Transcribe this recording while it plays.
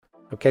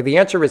Okay, the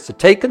answer is to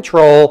take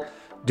control,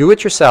 do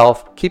it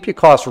yourself, keep your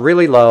costs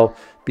really low,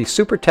 be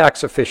super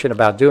tax efficient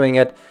about doing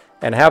it,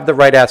 and have the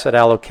right asset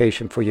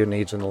allocation for your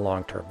needs in the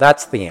long term.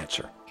 That's the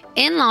answer.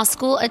 In law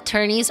school,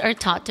 attorneys are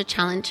taught to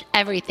challenge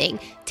everything,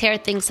 tear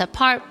things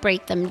apart,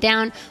 break them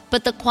down,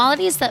 but the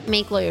qualities that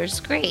make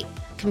lawyers great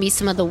can be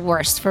some of the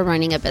worst for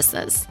running a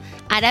business.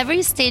 At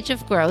every stage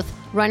of growth,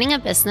 running a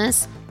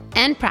business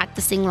and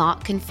practicing law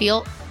can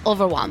feel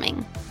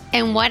overwhelming.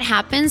 And what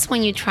happens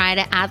when you try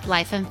to add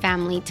life and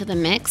family to the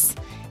mix?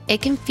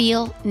 It can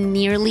feel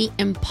nearly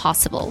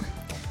impossible.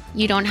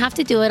 You don't have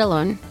to do it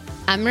alone.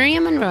 I'm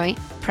Maria Monroy,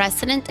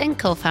 president and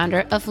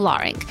co-founder of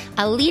LawRank,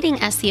 a leading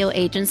SEO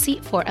agency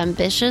for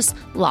ambitious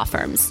law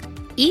firms.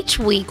 Each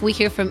week, we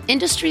hear from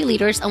industry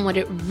leaders on what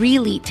it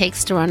really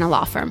takes to run a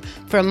law firm,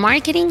 from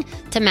marketing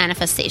to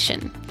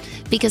manifestation.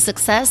 Because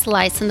success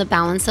lies in the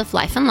balance of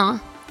life and law,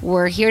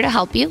 we're here to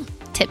help you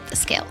tip the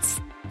scales.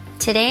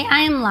 Today, I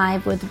am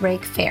live with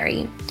Rick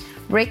Ferri.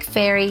 Rick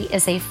Ferri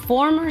is a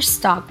former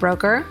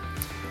stockbroker,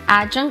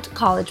 adjunct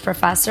college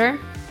professor,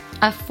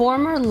 a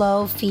former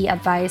low-fee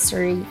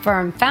advisory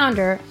firm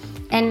founder,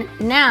 and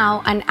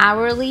now an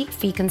hourly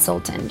fee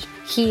consultant.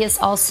 He is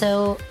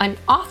also an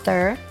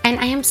author, and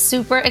I am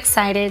super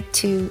excited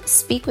to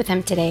speak with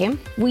him today.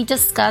 We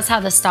discuss how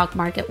the stock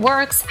market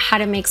works, how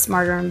to make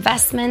smarter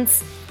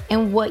investments,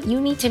 and what you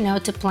need to know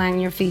to plan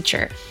your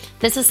future.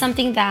 This is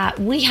something that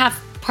we have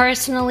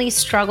personally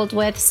struggled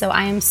with, so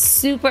I am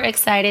super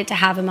excited to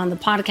have him on the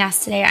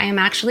podcast today. I am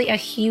actually a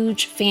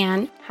huge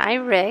fan. Hi,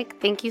 Rick.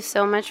 Thank you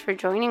so much for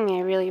joining me.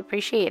 I really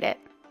appreciate it.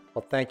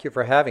 Well, thank you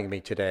for having me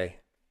today.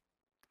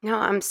 No,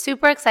 I'm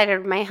super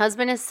excited. My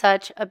husband is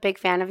such a big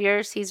fan of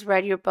yours. He's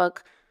read your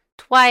book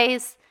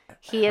twice.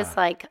 He is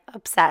like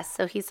obsessed.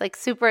 So he's like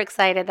super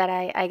excited that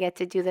I get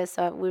to do this.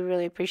 So we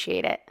really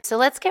appreciate it. So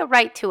let's get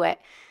right to it.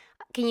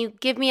 Can you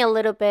give me a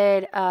little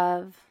bit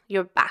of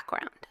your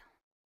background?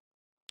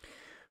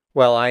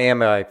 Well, I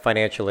am a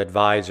financial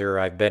advisor.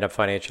 I've been a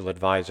financial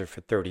advisor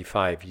for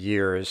 35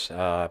 years.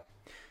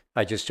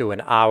 I just do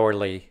an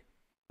hourly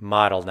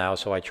model now,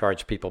 so I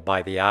charge people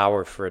by the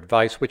hour for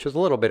advice, which is a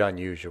little bit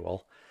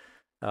unusual.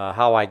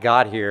 How I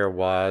got here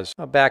was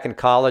back in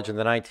college in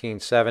the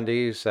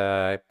 1970s.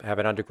 I have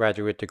an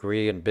undergraduate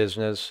degree in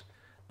business.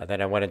 And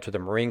then I went into the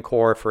Marine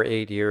Corps for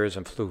 8 years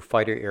and flew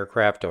fighter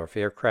aircraft or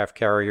aircraft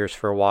carriers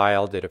for a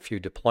while, did a few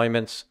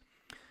deployments,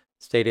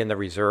 stayed in the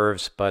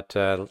reserves, but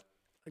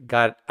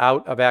got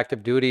out of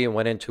active duty and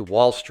went into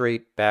Wall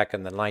Street back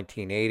in the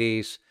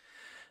 1980s.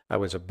 I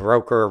was a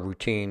broker,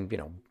 routine,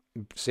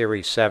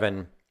 Series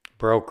 7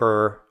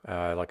 broker,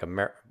 like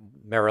a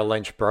Merrill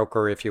Lynch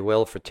broker, if you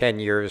will, for 10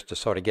 years to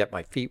sort of get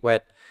my feet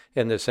wet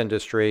in this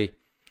industry.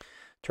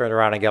 Turned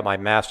around and got my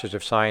Master's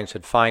of Science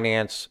in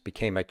Finance,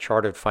 became a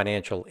chartered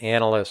financial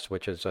analyst,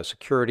 which is a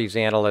securities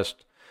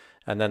analyst,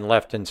 and then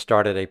left and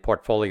started a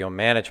portfolio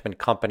management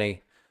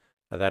company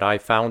that I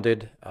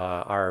founded.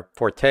 Our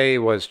forte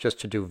was just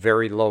to do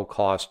very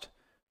low-cost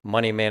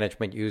money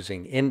management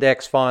using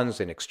index funds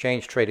and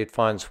exchange-traded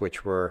funds,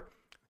 which were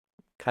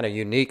kind of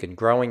unique and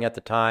growing at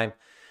the time.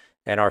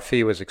 And our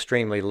fee was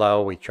extremely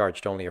low. We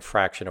charged only a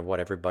fraction of what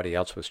everybody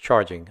else was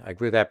charging. I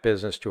grew that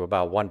business to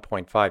about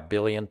 $1.5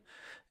 billion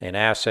in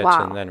assets.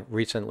 Wow. And then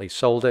recently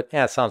sold it.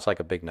 Yeah, it sounds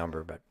like a big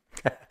number,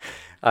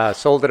 but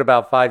sold it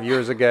about 5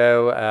 years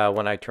ago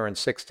when I turned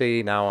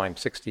 60. Now I'm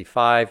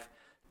 65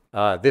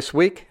 this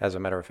week, as a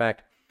matter of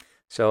fact.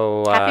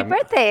 So happy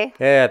birthday.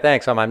 Yeah,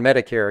 thanks. I'm on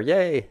Medicare.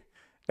 Yay.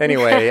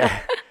 Anyway,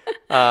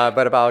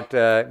 but about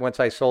once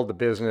I sold the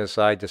business,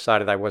 I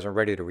decided I wasn't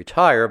ready to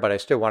retire, but I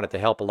still wanted to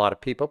help a lot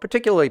of people,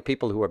 particularly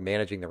people who are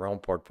managing their own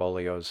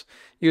portfolios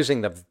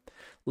using the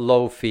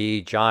low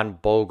fee John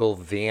Bogle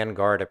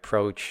Vanguard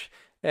approach.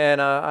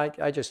 And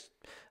I just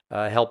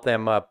help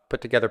them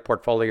put together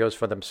portfolios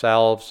for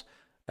themselves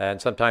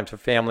and sometimes for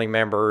family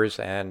members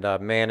and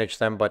manage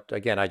them. But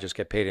again, I just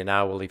get paid an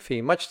hourly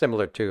fee, much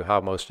similar to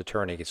how most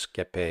attorneys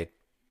get paid.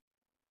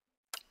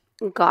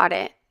 Got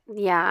it.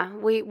 Yeah,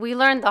 we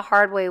learned the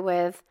hard way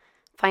with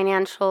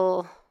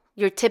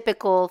your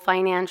typical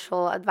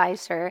financial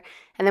advisor.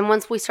 And then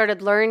once we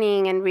started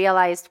learning and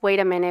realized, wait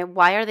a minute,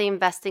 why are they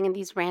investing in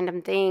these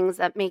random things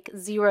that make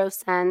zero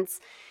sense?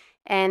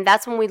 And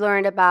that's when we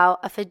learned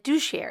about a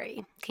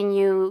fiduciary. Can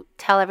you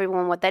tell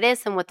everyone what that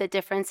is and what the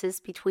difference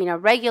is between a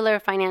regular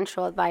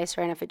financial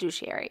advisor and a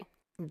fiduciary?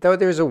 Though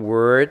there's a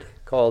word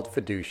called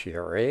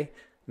fiduciary,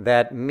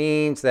 that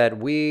means that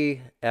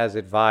we as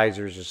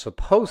advisors are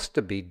supposed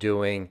to be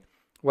doing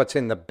what's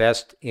in the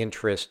best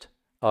interest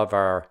of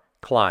our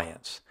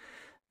clients,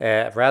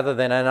 rather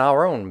than in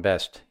our own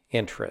best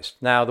interest.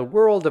 Now, the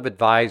world of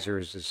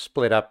advisors is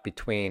split up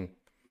between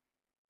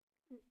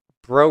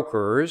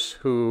brokers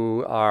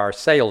who are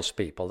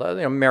salespeople,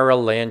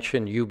 Merrill Lynch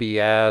and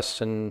UBS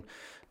and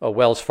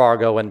Wells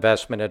Fargo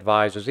investment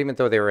advisors. Even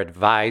though they're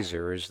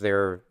advisors,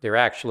 they're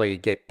actually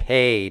get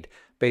paid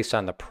based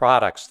on the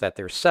products that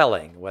they're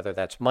selling, whether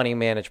that's money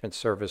management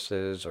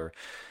services or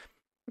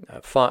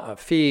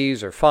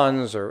fees or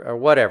funds or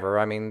whatever.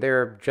 I mean,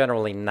 they're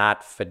generally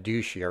not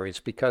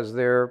fiduciaries because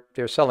they're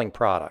selling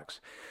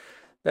products.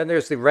 Then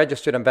there's the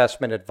registered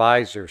investment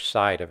advisor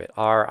side of it,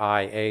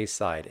 RIA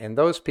side. And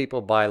those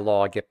people by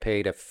law get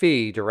paid a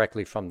fee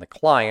directly from the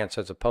clients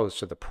as opposed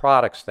to the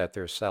products that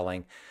they're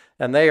selling.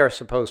 And they are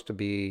supposed to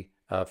be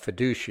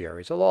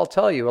fiduciaries. Although I'll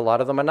tell you, a lot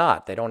of them are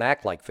not. They don't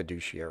act like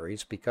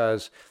fiduciaries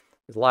because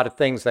there's a lot of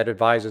things that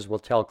advisors will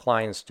tell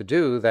clients to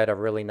do that are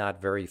really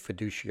not very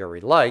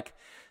fiduciary-like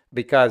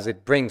because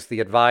it brings the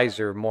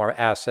advisor more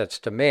assets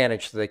to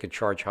manage so they can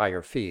charge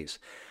higher fees.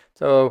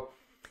 So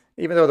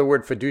even though the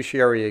word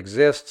fiduciary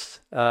exists,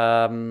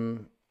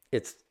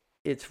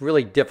 it's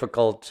really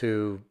difficult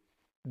to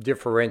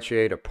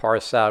differentiate or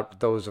parse out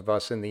those of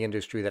us in the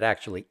industry that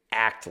actually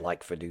act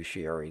like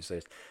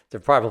fiduciaries. They're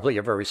probably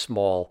a very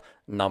small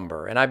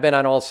number. And I've been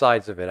on all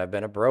sides of it. I've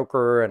been a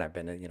broker and I've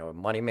been a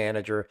money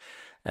manager.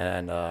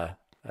 And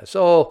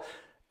so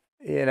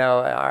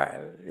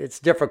it's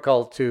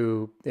difficult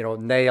to,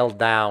 nail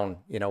down,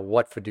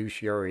 what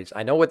fiduciaries.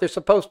 I know what they're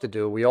supposed to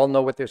do. We all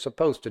know what they're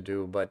supposed to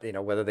do, but,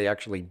 whether they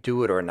actually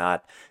do it or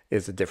not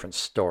is a different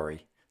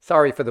story.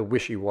 Sorry for the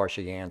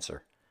wishy-washy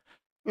answer.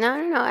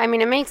 No. I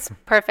mean, it makes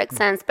perfect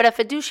sense. But a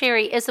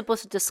fiduciary is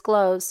supposed to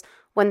disclose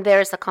when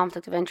there's a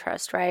conflict of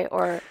interest, right?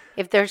 Or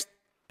if there's...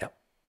 Yep.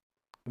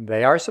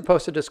 They are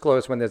supposed to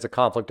disclose when there's a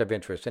conflict of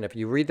interest. And if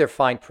you read their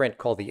fine print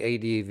called the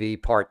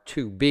ADV Part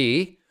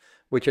 2B,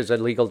 which is a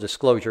legal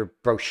disclosure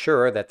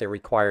brochure that they're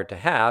required to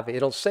have,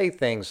 it'll say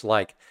things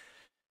like,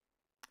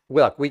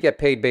 look, we get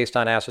paid based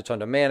on assets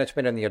under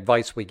management, and the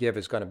advice we give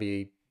is going to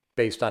be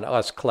based on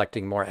us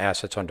collecting more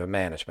assets under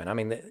management. I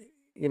mean,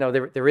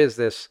 there is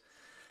this,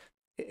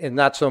 in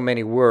not so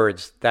many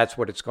words, that's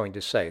what it's going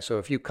to say. So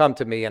if you come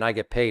to me and I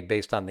get paid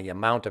based on the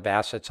amount of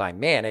assets I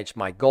manage,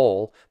 my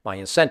goal, my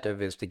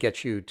incentive is to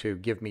get you to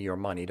give me your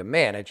money to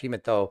manage,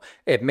 even though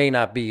it may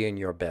not be in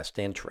your best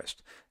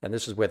interest. And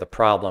this is where the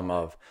problem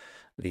of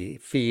the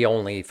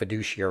fee-only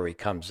fiduciary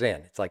comes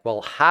in. It's like,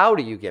 well, how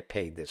do you get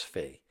paid this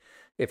fee?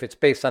 If it's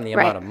based on the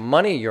amount of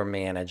money you're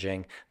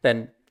managing,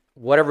 then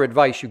whatever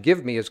advice you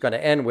give me is going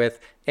to end with,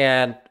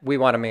 and we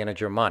want to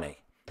manage your money.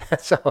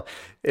 So,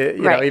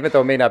 even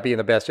though it may not be in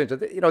the best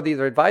interest, these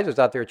are advisors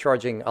out there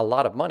charging a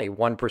lot of money,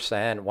 1%,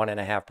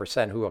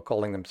 1.5%, who are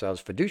calling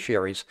themselves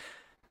fiduciaries.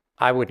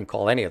 I wouldn't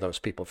call any of those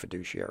people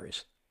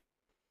fiduciaries.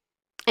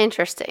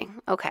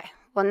 Interesting. Okay.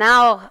 Well,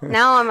 now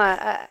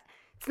I'm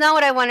it's not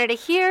what I wanted to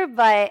hear,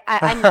 but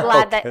I'm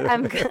glad that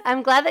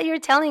I'm glad that you're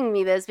telling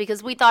me this,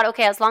 because we thought,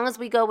 okay, as long as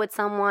we go with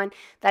someone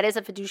that is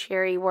a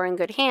fiduciary, we're in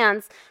good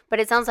hands. But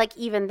it sounds like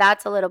even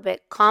that's a little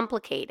bit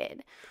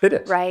complicated. It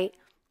is. Right?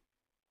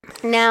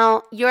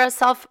 Now, you're a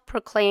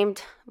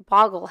self-proclaimed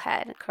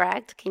bogglehead,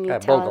 correct? Can you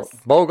tell us?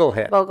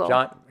 Boglehead.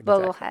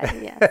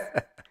 Boglehead, yes.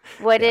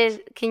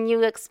 Can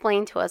you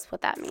explain to us what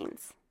that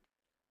means?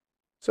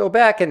 So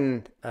back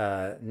in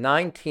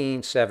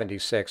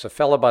 1976, a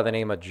fellow by the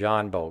name of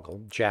Jack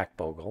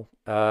Bogle,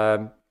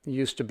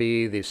 used to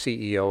be the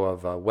CEO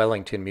of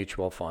Wellington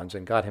Mutual Funds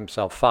and got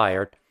himself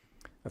fired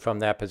from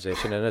that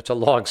position. And it's a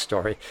long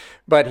story.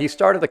 But he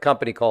started a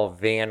company called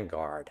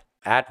Vanguard.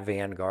 At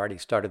Vanguard, he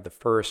started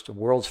the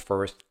world's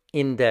first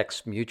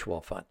index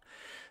mutual fund,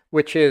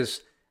 which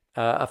is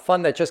a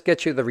fund that just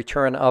gets you the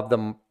return of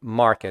the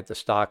market, the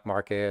stock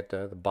market,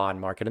 the bond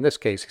market. In this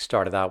case, he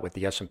started out with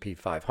the S&P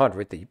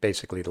 500,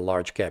 basically the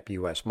large cap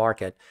U.S.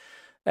 market,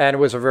 and it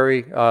was a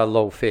very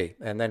low fee.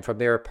 And then from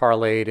there,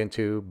 parlayed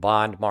into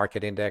bond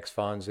market index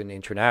funds and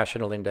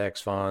international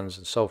index funds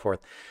and so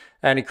forth.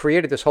 And he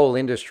created this whole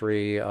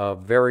industry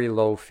of very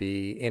low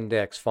fee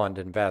index fund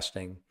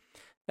investing.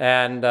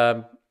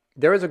 And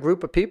there was a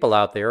group of people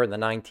out there in the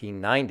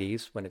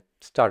 1990s, when it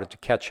started to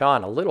catch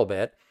on a little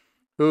bit,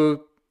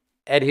 who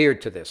adhered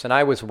to this, and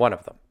I was one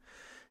of them.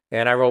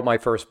 And I wrote my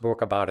first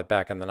book about it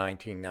back in the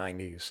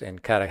 1990s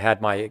and kind of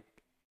had my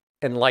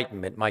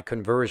enlightenment, my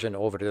conversion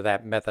over to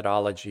that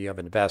methodology of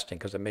investing,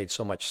 because it made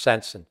so much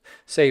sense and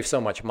saved so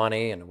much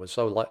money, and it was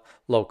so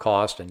low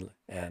cost and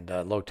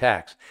low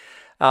tax.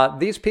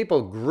 These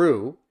people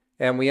grew,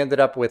 and we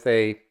ended up with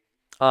a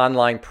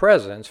online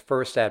presence,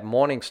 first at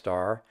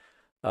Morningstar,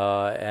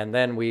 and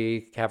then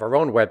we have our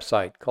own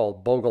website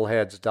called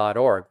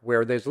bogleheads.org,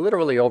 where there's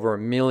literally over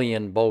 1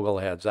 million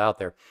bogleheads out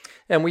there.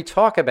 And we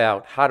talk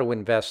about how to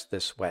invest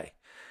this way.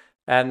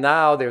 And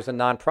now there's a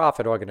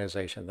nonprofit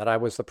organization that I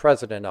was the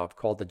president of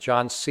called the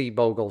John C.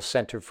 Bogle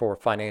Center for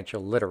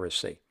Financial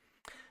Literacy.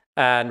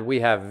 And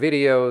we have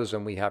videos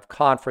and we have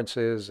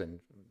conferences, and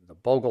the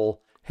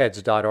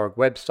bogleheads.org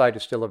website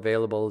is still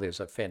available.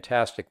 There's a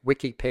fantastic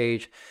wiki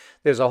page.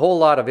 There's a whole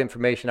lot of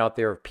information out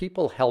there of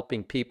people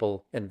helping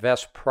people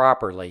invest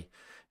properly,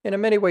 and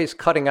in many ways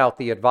cutting out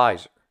the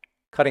advisor,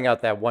 cutting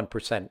out that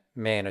 1%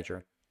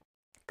 manager,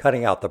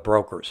 cutting out the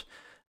brokers.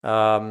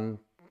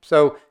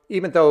 So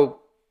even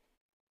though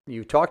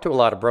you talk to a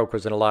lot of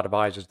brokers and a lot of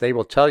advisors, they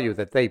will tell you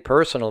that they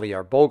personally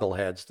are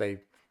bogleheads. They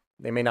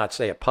may not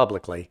say it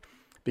publicly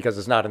because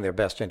it's not in their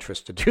best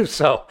interest to do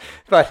so.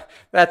 But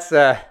that's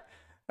what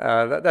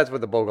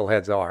the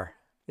bogleheads are.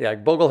 Yeah,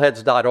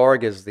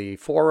 bogleheads.org is the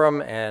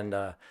forum, and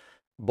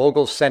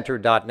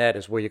boglecenter.net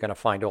is where you're going to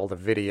find all the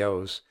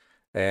videos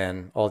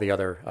and all the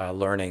other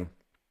learning.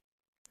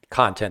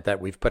 content that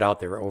we've put out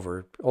there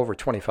over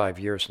 25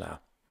 years now.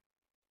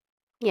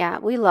 Yeah,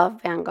 we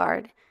love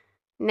Vanguard.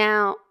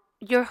 Now,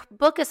 your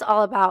book is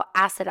all about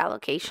asset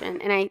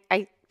allocation, and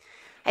I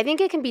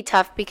think it can be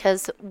tough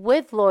because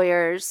with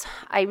lawyers,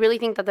 I really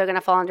think that they're going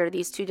to fall under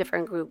these two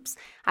different groups.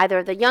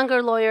 Either the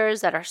younger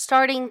lawyers that are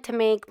starting to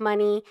make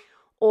money,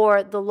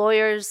 or the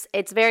lawyers,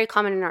 it's very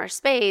common in our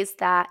space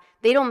that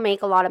they don't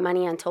make a lot of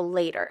money until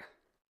later,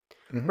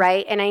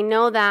 right? And I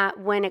know that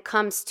when it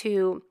comes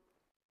to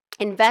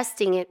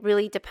investing, it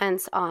really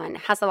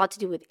has a lot to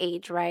do with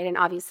age, right? And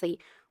obviously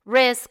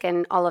risk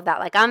and all of that.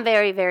 Like, I'm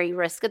very, very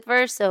risk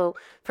adverse. So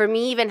for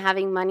me, even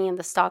having money in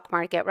the stock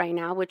market right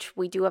now, which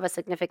we do have a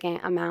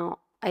significant amount,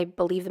 I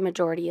believe the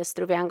majority is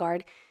through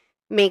Vanguard,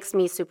 makes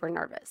me super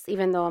nervous,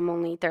 even though I'm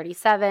only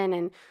 37.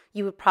 And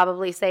you would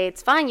probably say,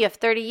 it's fine, you have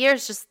 30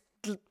 years, just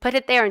put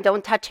it there and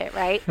don't touch it,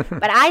 right?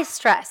 But I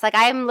stress. Like,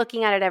 I'm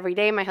looking at it every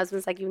day. My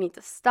husband's like, you need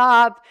to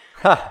stop.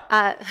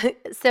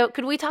 So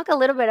could we talk a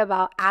little bit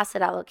about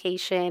asset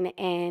allocation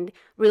and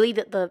really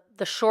the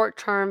short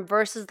term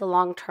versus the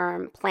long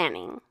term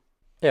planning?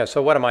 Yeah,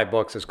 so one of my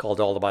books is called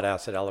All About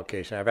Asset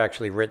Allocation. I've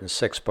actually written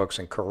 6 books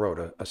and co-wrote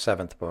a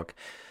 7th book.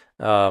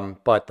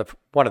 But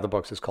one of the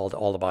books is called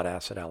All About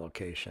Asset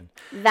Allocation.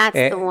 That's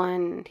the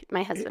one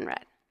my husband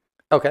read.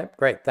 Okay,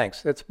 great,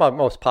 thanks. It's my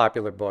most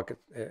popular book.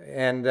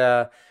 And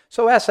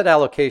so asset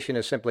allocation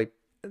is simply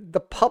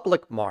the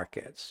public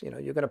markets.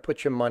 You're going to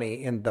put your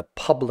money in the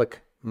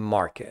public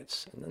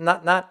markets,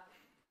 not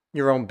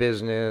your own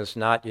business.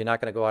 You're not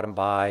going to go out and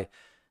buy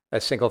a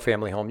single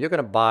family home. You're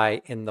going to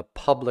buy in the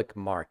public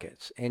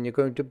markets, and you're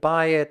going to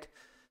buy it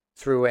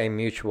through a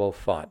mutual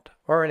fund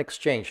or an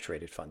exchange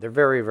traded fund. They're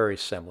very, very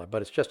similar,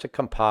 but it's just a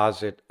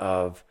composite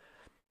of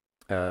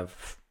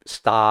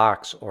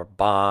stocks or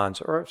bonds,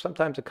 or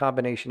sometimes a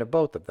combination of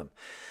both of them.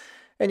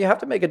 And you have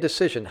to make a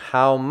decision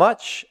how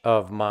much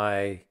of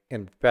my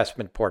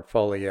investment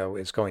portfolio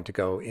is going to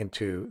go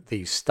into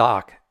these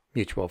stock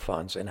mutual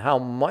funds, and how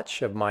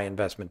much of my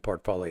investment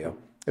portfolio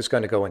is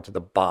going to go into the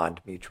bond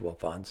mutual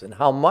funds, and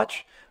how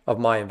much of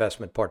my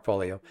investment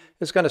portfolio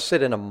is going to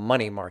sit in a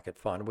money market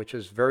fund, which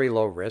is very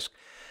low risk,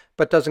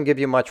 but doesn't give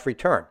you much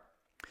return.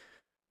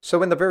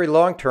 So in the very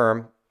long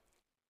term,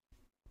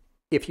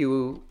 if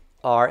you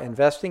are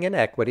investing in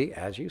equity,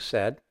 as you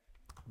said,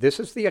 this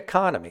is the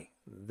economy.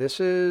 This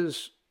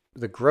is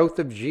the growth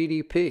of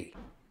GDP.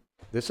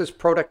 This is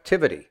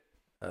productivity.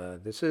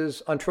 This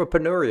is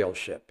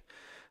entrepreneurship.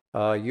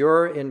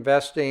 You're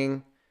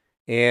investing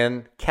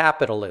in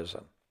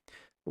capitalism,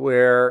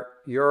 where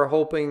you're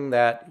hoping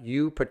that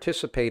you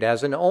participate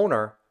as an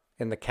owner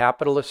in the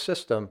capitalist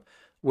system,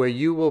 where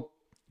you will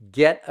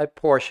get a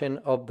portion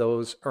of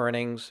those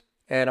earnings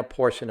and a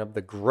portion of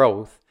the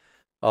growth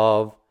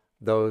of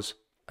those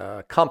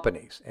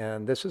companies.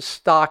 And this is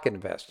stock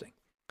investing.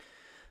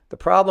 The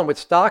problem with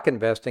stock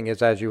investing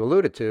is, as you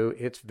alluded to,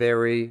 it's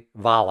very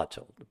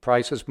volatile. The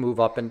prices move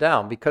up and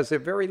down because they're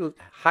very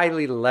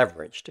highly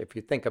leveraged. If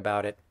you think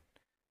about it,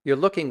 you're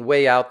looking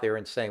way out there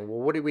and saying, well,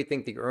 what do we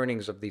think the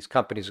earnings of these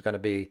companies are going to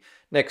be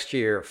next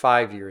year,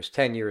 5 years,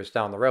 10 years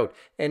down the road?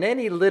 And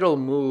any little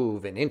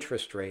move in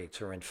interest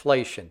rates or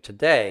inflation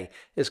today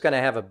is going to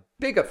have a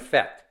big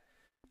effect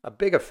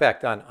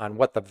on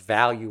what the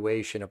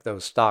valuation of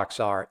those stocks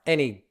are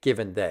any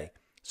given day.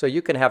 So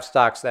you can have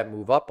stocks that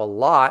move up a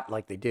lot,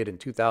 like they did in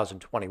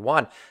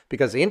 2021,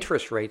 because the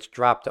interest rates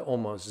dropped to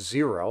almost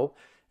zero.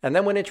 And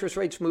then when interest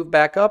rates move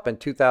back up in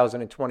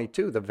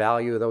 2022, the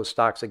value of those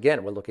stocks,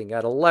 again, we're looking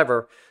at a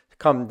lever,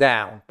 come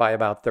down by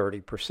about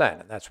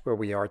 30%. And that's where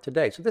we are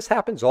today. So this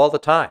happens all the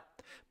time.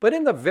 But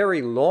in the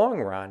very long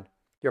run,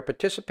 you're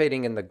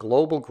participating in the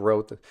global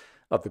growth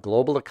of the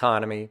global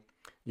economy.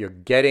 You're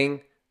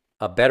getting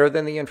better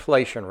than the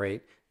inflation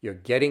rate. You're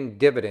getting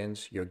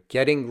dividends. You're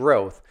getting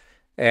growth.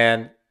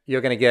 And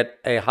you're going to get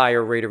a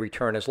higher rate of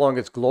return as long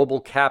as global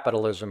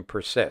capitalism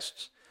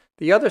persists.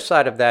 The other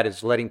side of that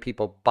is letting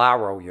people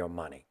borrow your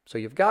money. So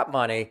you've got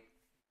money,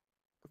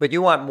 but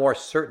you want more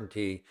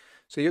certainty.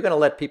 So you're going to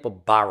let people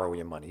borrow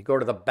your money. You go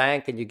to the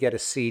bank and you get a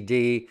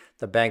CD.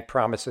 The bank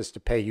promises to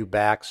pay you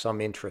back some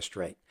interest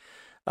rate.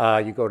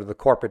 You go to the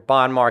corporate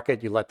bond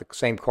market. You let the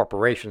same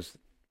corporations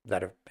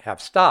that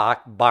have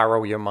stock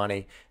borrow your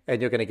money,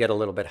 and you're going to get a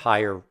little bit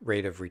higher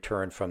rate of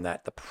return from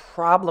that. The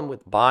problem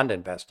with bond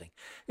investing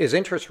is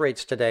interest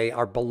rates today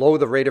are below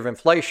the rate of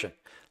inflation,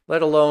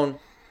 let alone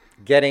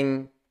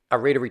getting a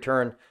rate of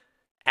return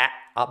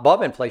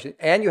above inflation,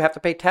 and you have to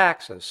pay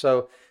taxes.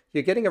 So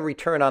you're getting a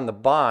return on the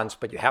bonds,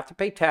 but you have to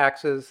pay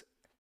taxes.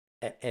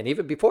 And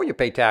even before you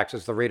pay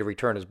taxes, the rate of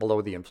return is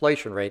below the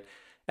inflation rate.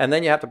 And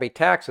then you have to pay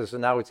taxes,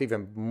 and now it's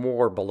even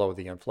more below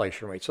the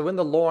inflation rate. So in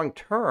the long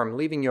term,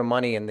 leaving your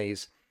money in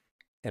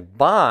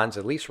bonds,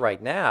 at least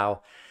right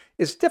now,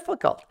 is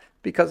difficult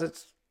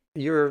because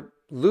you're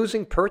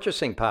losing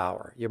purchasing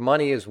power. Your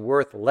money is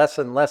worth less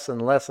and less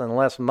and less and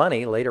less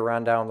money later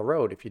on down the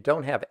road. If you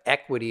don't have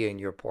equity in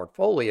your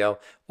portfolio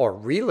or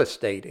real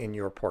estate in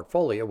your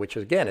portfolio, which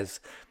again it's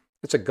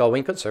a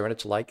going concern.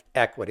 It's like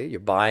equity. You're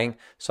buying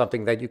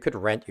something that you could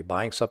rent. You're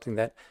buying something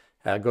that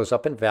goes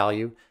up in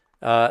value.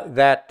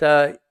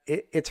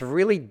 it's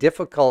really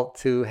difficult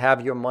to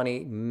have your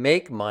money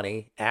make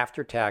money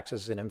after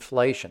taxes and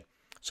inflation.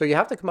 So you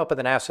have to come up with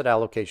an asset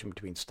allocation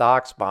between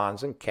stocks,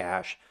 bonds, and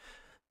cash,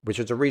 which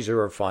is a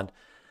reserve fund,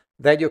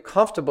 that you're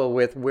comfortable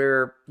with,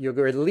 where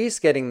you're at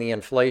least getting the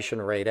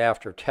inflation rate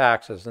after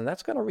taxes. And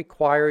that's going to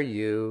require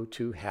you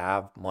to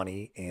have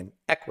money in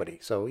equity.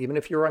 So even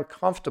if you're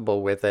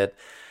uncomfortable with it,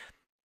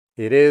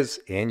 it is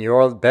in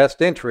your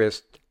best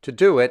interest to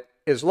do it,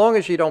 as long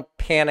as you don't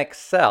panic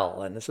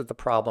sell. And this is the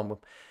problem.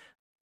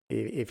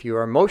 If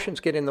your emotions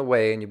get in the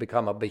way and you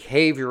become a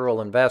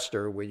behavioral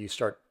investor where you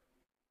start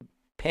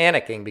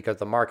panicking because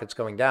the market's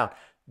going down,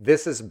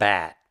 this is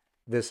bad.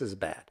 This is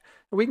bad.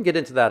 We can get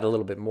into that a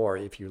little bit more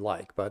if you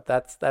like, but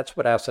that's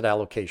what asset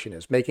allocation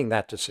is, making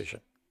that decision.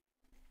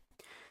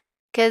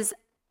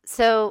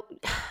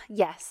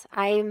 Yes,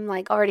 I'm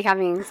like already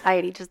having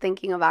anxiety just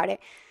thinking about it.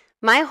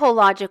 My whole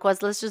logic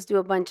was, let's just do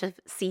a bunch of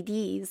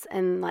CDs,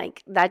 and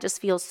like that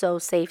just feels so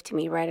safe to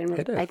me, right?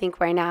 And I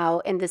think right now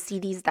in the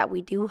CDs that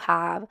we do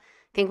have, I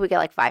think we get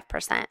like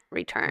 5%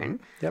 return.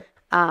 Mm-hmm.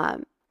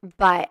 Yep.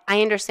 But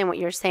I understand what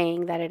you're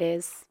saying, that it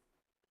is,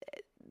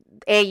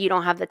 A, you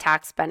don't have the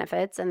tax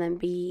benefits, and then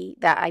B,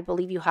 that I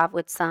believe you have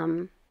with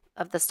some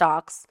of the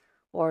stocks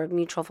or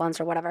mutual funds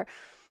or whatever.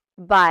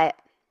 But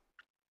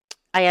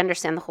I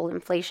understand the whole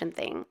inflation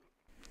thing.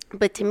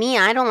 But to me,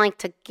 I don't like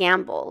to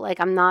gamble. Like,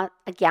 I'm not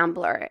a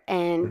gambler.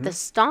 And the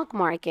stock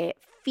market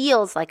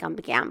feels like I'm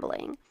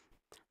gambling,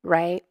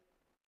 right?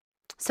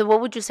 So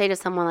what would you say to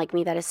someone like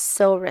me that is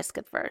so risk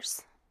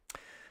adverse?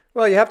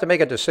 Well, you have to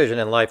make a decision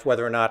in life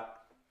whether or not,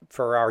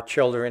 for our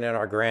children and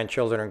our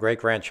grandchildren and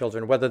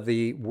great-grandchildren, whether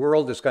the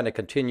world is going to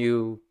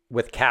continue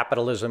with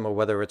capitalism or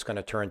whether it's going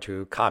to turn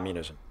to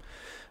communism,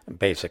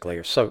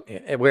 basically. So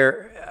if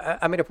we're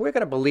going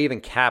to believe in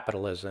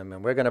capitalism,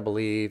 and we're going to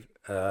believe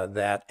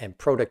that, and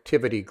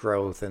productivity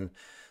growth and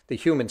the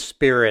human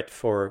spirit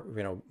for,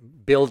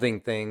 building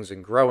things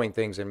and growing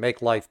things and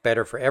make life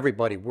better for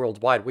everybody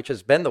worldwide, which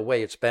has been the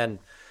way it's been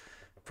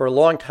for a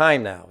long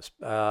time now.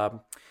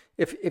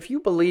 If you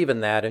believe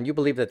in that, and you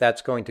believe that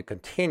that's going to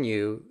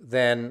continue,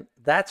 then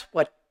that's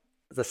what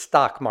the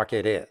stock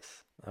market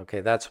is.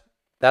 Okay, that's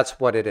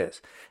what it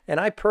is. And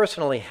I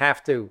personally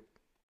have to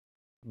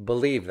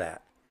believe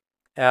that.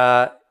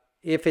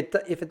 If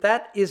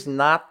that is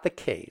not the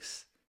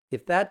case,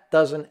 if that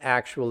doesn't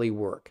actually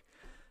work,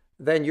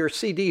 then your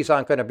CDs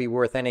aren't going to be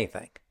worth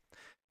anything.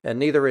 And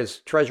neither is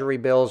treasury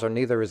bills, or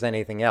neither is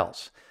anything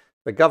else.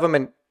 The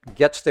government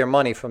gets their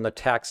money from the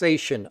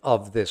taxation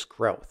of this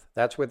growth.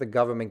 That's where the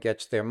government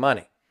gets their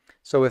money.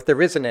 So if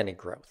there isn't any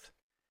growth,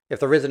 if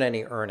there isn't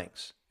any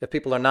earnings, if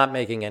people are not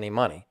making any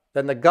money,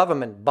 then the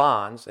government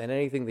bonds, and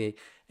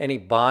any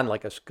bond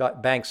like a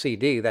bank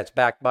CD that's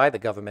backed by the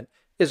government,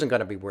 isn't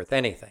going to be worth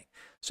anything.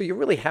 So you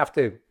really have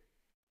to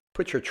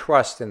put your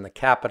trust in the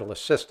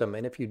capitalist system.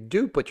 And if you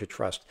do put your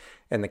trust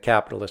in the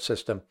capitalist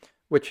system,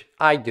 which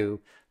I do,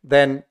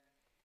 then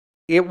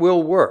it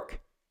will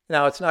work.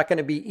 Now, it's not going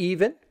to be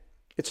even.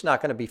 It's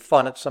not going to be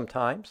fun at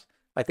sometimes.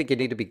 I think you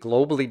need to be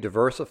globally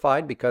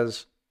diversified,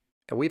 because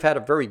we've had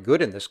it very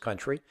good in this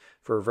country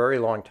for a very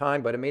long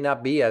time, but it may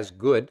not be as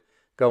good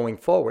going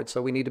forward.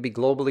 So we need to be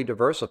globally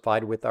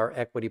diversified with our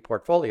equity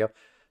portfolio.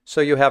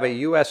 So you have a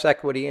U.S.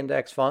 equity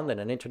index fund and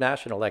an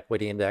international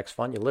equity index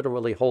fund. You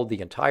literally hold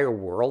the entire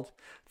world,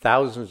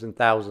 thousands and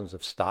thousands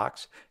of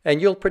stocks, and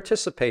you'll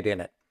participate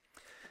in it.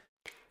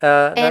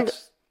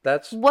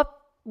 That's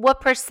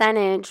what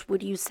percentage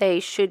would you say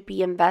should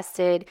be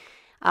invested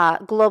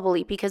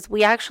globally? Because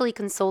we actually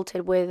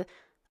consulted with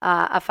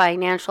a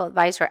financial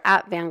advisor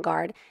at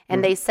Vanguard,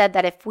 and they said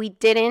that if we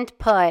didn't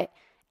put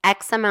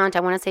X amount,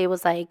 I want to say it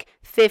was like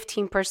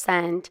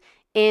 15%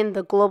 in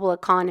the global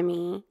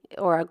economy,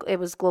 or it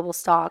was global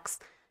stocks,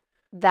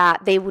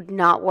 that they would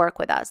not work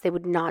with us. They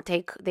would not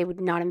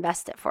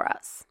invest it for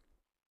us,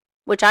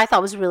 which I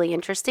thought was really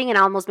interesting, and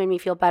almost made me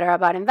feel better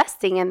about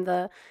investing in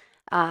the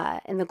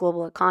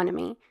global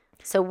economy.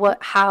 So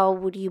how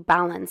would you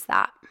balance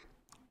that,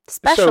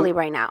 especially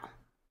right now?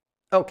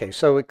 Okay,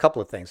 so a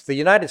couple of things. The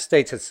United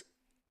States is,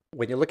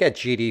 when you look at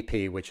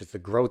GDP, which is the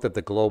growth of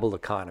the global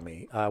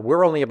economy,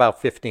 we're only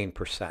about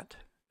 15%.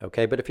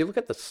 Okay, but if you look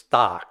at the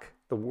stock,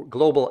 the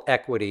global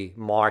equity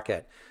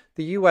market,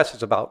 the U.S.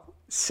 is about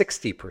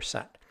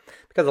 60%,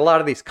 because a lot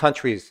of these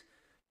countries,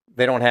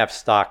 they don't have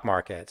stock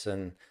markets,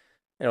 and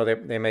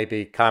they may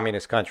be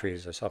communist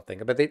countries or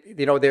something, but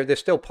they're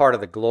still part of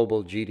the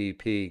global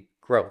GDP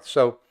growth.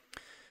 So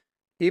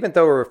even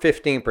though we're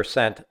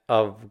 15%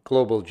 of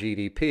global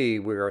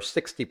GDP, we are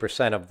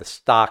 60% of the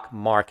stock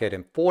market,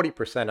 and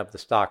 40% of the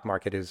stock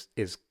market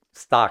is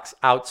stocks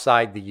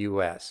outside the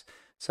U.S.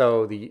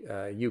 So the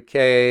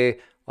UK,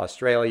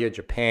 Australia,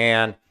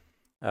 Japan,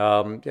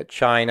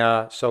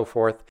 China, so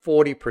forth,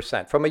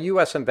 40% from a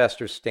U.S.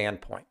 investor's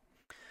standpoint.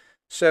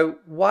 So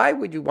why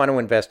would you want to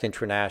invest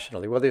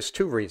internationally? Well, there's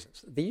two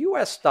reasons. The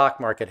U.S. stock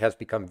market has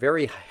become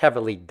very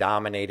heavily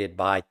dominated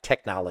by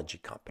technology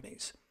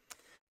companies.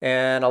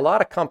 And a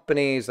lot of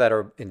companies that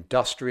are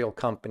industrial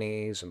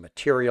companies and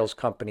materials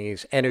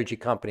companies, energy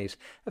companies,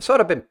 have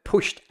sort of been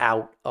pushed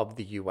out of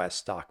the US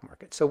stock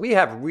market. So we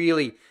have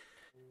really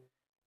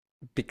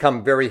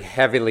become very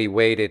heavily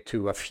weighted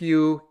to a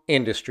few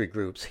industry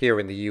groups here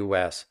in the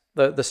US.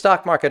 The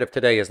stock market of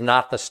today is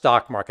not the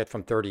stock market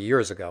from 30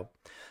 years ago.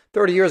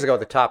 30 years ago,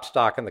 the top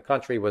stock in the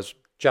country was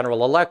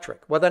General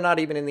Electric. Well, they're not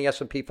even in the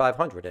S&P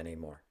 500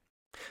 anymore.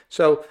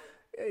 So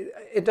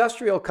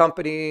industrial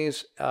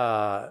companies,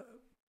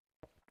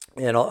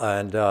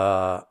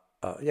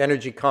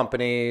 energy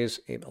companies,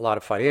 a lot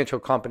of financial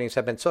companies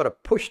have been sort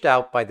of pushed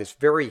out by this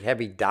very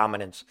heavy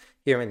dominance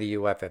here in the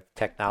US of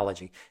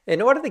technology.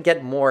 In order to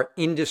get more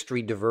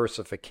industry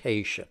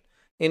diversification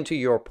into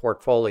your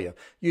portfolio,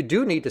 you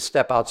do need to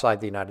step outside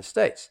the United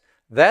States.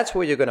 That's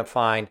where you're going to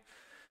find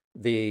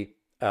the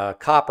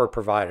copper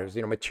providers,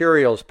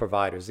 materials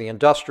providers, the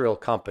industrial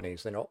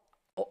companies,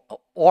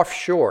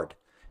 offshored.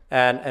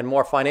 And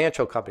more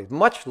financial companies,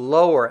 much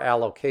lower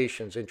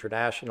allocations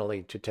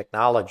internationally to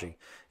technology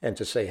and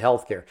to, say,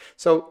 healthcare.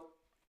 So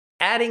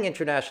adding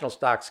international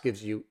stocks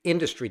gives you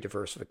industry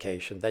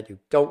diversification that you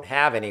don't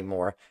have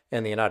anymore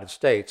in the United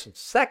States. And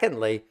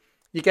secondly,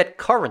 you get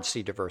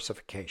currency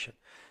diversification.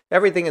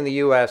 Everything in the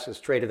U.S. is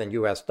traded in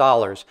U.S.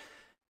 dollars.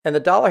 And the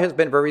dollar has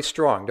been very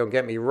strong, don't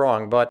get me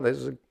wrong, but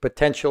there's a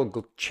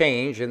potential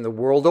change in the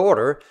world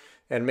order.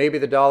 And maybe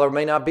the dollar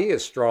may not be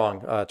as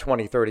strong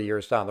 20, 30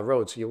 years down the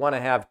road. So you want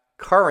to have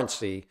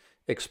currency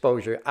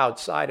exposure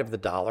outside of the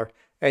dollar.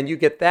 And you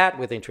get that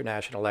with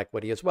international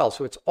equity as well.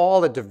 So it's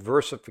all a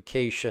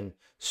diversification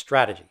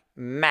strategy.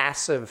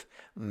 Massive,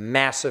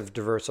 massive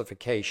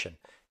diversification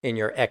in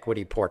your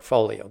equity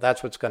portfolio.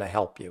 That's what's going to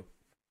help you.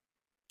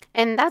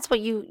 And that's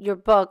what your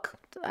book,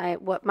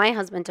 what my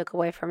husband took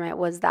away from it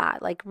was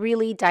that, like,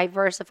 really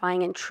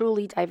diversifying and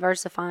truly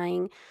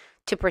diversifying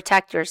to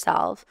protect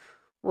yourself,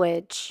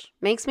 which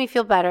makes me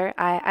feel better,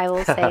 I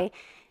will say.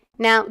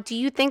 Now, do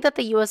you think that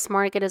the U.S.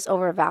 market is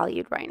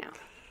overvalued right now?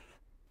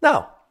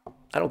 No,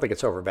 I don't think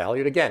it's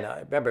overvalued. Again,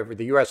 remember,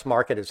 the U.S.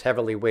 market is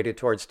heavily weighted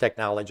towards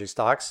technology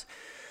stocks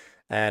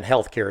and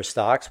healthcare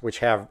stocks, which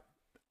have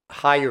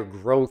higher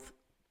growth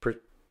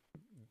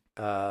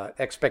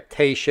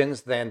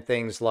expectations than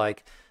things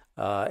like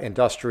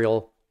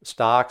industrial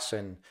stocks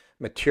and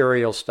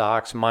material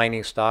stocks,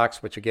 mining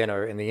stocks, which again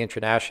are in the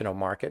international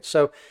market.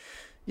 So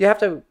you have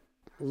to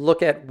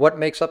look at what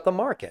makes up the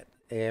market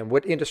and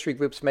what industry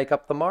groups make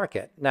up the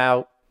market.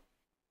 Now,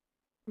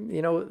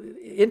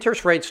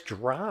 interest rates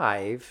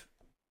drive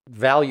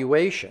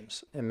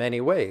valuations in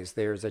many ways.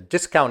 There's a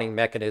discounting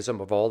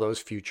mechanism of all those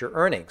future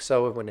earnings.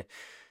 So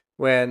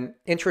when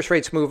interest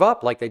rates move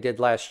up like they did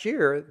last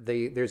year,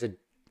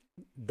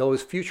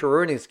 those future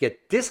earnings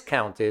get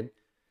discounted,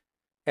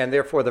 and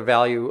therefore the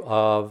value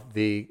of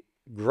the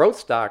growth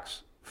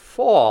stocks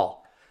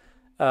fall.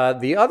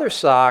 The other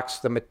stocks,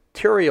 the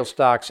material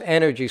stocks,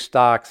 energy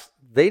stocks,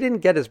 they didn't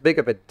get as big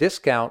of a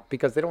discount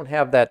because they don't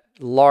have that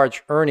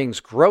large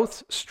earnings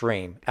growth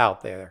stream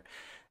out there.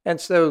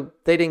 And so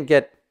they didn't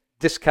get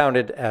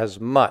discounted as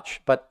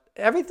much. But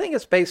everything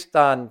is based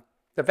on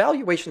the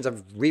valuations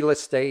of real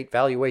estate,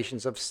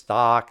 valuations of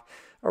stock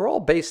are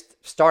all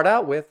start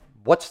out with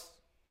what's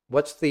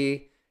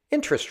the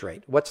interest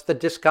rate? What's the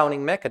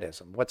discounting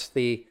mechanism? What's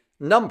the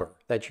number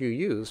that you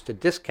use to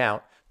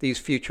discount these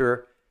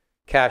future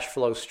cash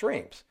flow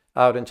streams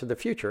out into the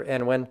future?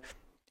 And when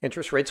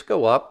interest rates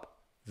go up,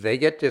 they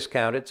get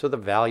discounted, so the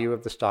value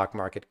of the stock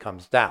market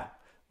comes down.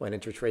 When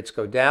interest rates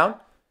go down,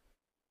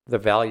 the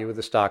value of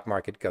the stock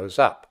market goes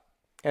up.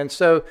 And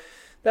so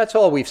that's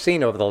all we've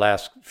seen over the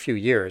last few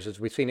years, is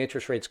we've seen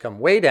interest rates come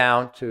way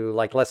down to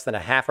like less than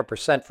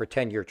 0.5% for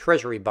 10-year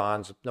Treasury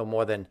bonds no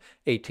more than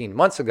 18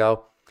 months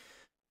ago.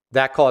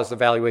 That caused the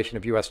valuation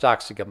of U.S.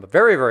 stocks to come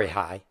very, very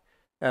high.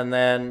 And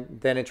then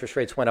interest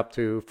rates went up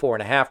to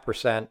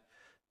 4.5%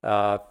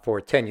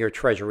 for 10-year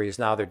Treasuries.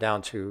 Now they're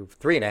down to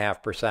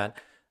 3.5%.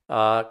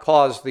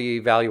 Caused the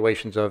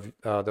valuations of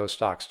those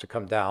stocks to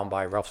come down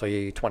by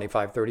roughly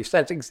 25, 30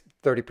 cents.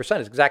 30%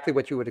 is exactly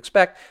what you would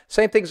expect.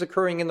 Same thing's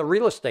occurring in the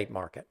real estate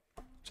market.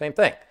 Same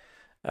thing.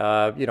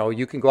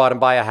 You can go out and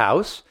buy a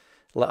house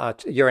a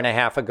year and a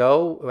half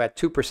ago at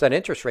 2%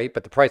 interest rate,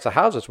 but the price of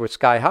houses were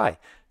sky high.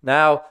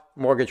 Now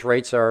mortgage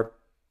rates are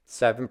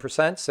 7%,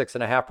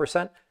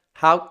 6.5%.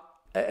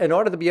 In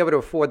order to be able to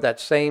afford that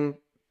same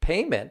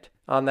payment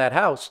on that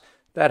house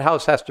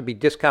has to be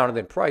discounted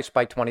in price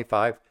by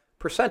 25%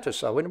 or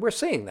so. And we're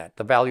seeing that.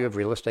 The value of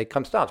real estate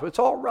comes down. So it's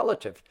all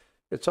relative.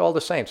 It's all the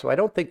same. So I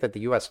don't think that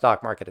the U.S.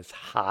 stock market is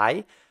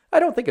high.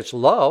 I don't think it's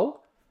low.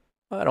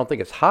 I don't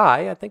think it's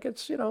high. I think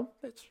it's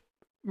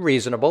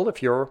reasonable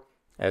if you're,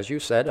 as you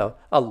said,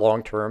 a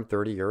long-term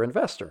 30-year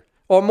investor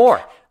or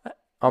more.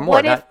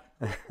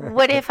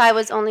 What if I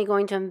was only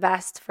going to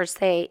invest for,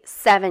 say,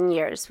 7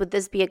 years? Would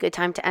this be a good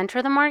time to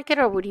enter the market,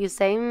 or would you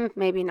say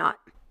maybe not?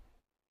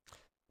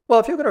 Well,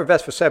 if you're going to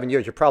invest for 7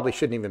 years, you probably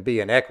shouldn't even be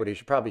in equities.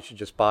 You probably should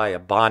just buy a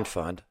bond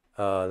fund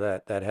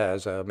that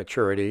has a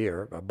maturity,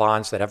 or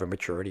bonds that have a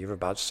maturity of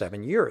about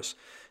 7 years.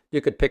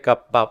 You could pick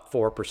up about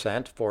 4%,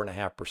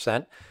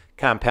 4.5%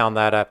 compound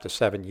that after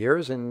 7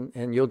 years,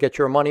 and you'll get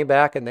your money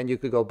back, and then you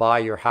could go buy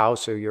your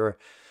house or your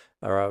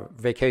or a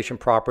vacation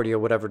property or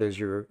whatever it is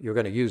you're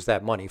going to use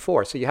that money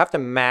for. So you have to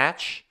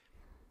match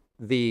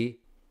the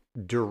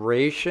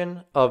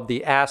duration of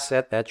the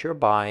asset that you're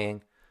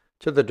buying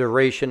to the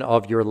duration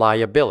of your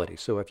liability.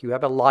 So if you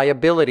have a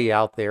liability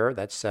out there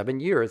that's 7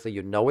 years that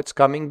you know it's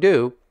coming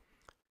due,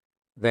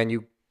 then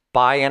you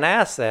buy an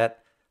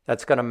asset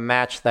that's going to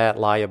match that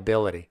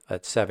liability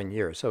at 7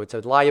 years. So it's a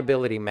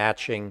liability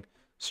matching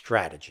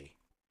strategy.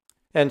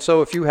 And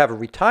so if you have a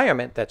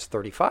retirement that's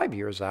 35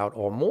 years out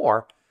or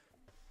more,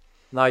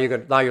 now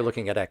you're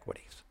looking at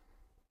equities.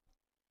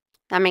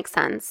 That makes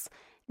sense.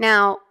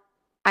 Now,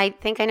 I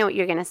think I know what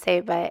you're going to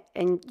say,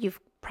 and you've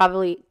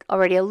probably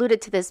already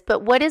alluded to this,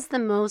 but what is the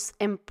most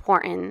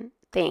important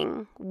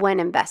thing when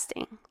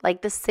investing?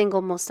 Like the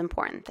single most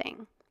important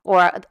thing,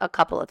 or a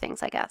couple of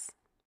things, I guess.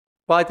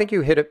 Well, I think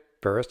you hit it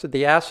first.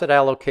 The asset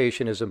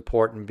allocation is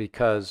important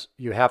because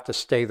you have to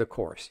stay the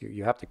course.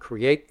 You have to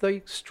create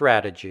the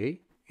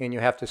strategy, and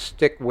you have to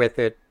stick with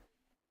it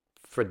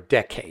for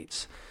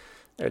decades.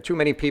 Too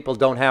many people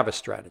don't have a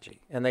strategy,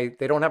 and they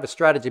don't have a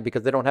strategy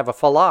because they don't have a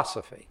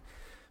philosophy.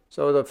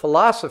 So the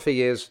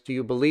philosophy is, do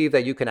you believe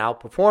that you can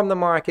outperform the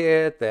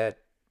market, that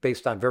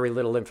based on very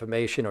little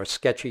information or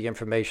sketchy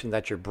information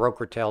that your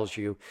broker tells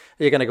you,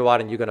 you're going to go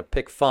out and you're going to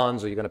pick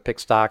funds or you're going to pick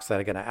stocks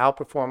that are going to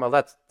outperform?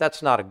 Well,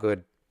 that's not a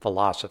good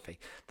philosophy.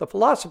 The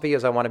philosophy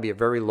is I want to be a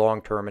very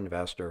long-term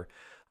investor.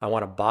 I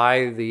want to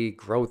buy the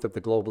growth of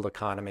the global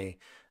economy.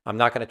 I'm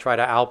not going to try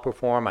to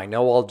outperform. I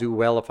know I'll do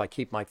well if I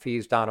keep my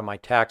fees down and my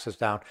taxes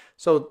down.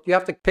 So you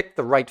have to pick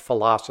the right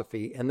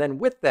philosophy. And then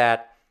with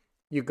that,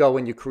 you go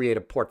and you create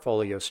a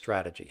portfolio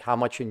strategy. How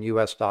much in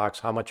U.S. stocks,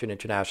 how much in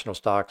international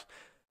stocks,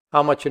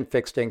 how much in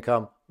fixed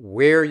income,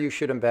 where you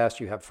should invest.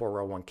 You have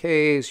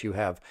 401ks, you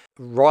have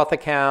Roth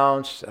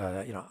accounts,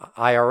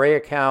 IRA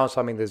accounts.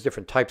 I mean, there's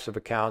different types of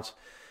accounts.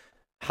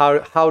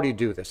 How do you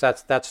do this?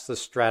 That's the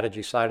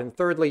strategy side. And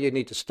thirdly, you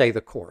need to stay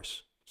the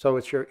course. So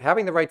it's you're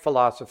having the right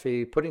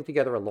philosophy, putting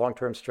together a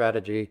long-term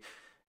strategy,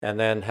 and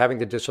then having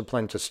the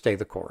discipline to stay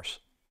the course.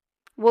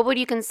 What would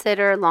you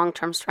consider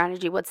long-term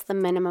strategy? What's the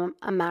minimum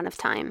amount of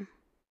time?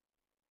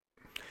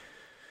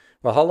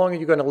 Well, how long are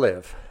you going to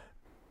live?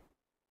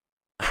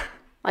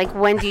 Like,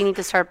 when do you need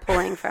to start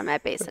pulling from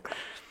it, basically?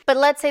 But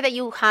let's say that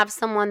you have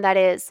someone that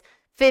is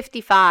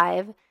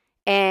 55,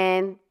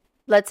 and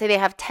let's say they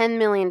have $10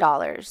 million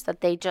that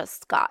they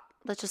just got.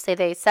 Let's just say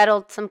they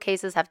settled some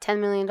cases, have $10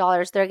 million.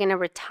 They're going to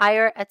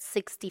retire at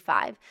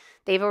 65.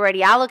 They've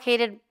already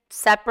allocated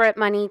separate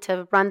money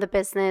to run the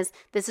business.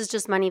 This is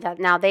just money that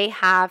now they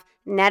have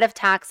net of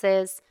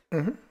taxes.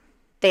 Mm-hmm.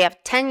 They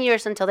have 10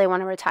 years until they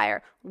want to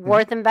retire.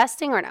 Worth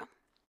investing or no?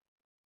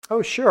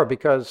 Oh, sure,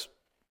 because,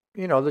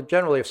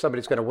 generally if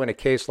somebody's going to win a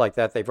case like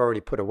that, they've already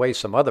put away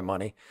some other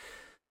money.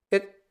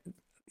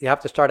 You have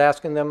to start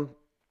asking them,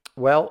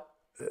 well,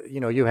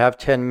 you have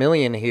 10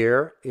 million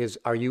here.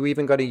 Are you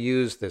even going to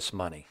use this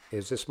money?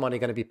 Is this money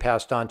going to be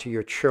passed on to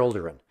your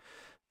children?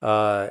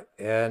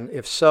 And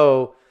if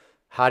so,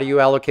 how do you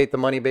allocate the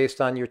money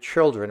based on your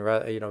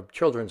children,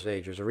 children's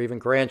ages or even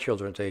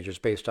grandchildren's ages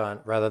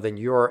rather than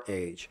your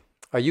age?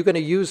 Are you going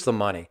to use the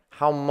money?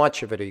 How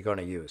much of it are you going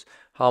to use?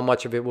 How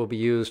much of it will be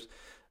used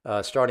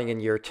starting in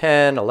year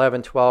 10,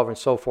 11, 12, and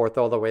so forth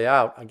all the way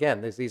out?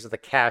 Again, these are the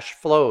cash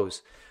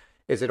flows.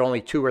 Is it only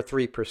 2 or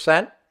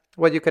 3%?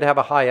 Well, you could have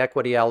a high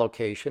equity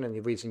allocation, and the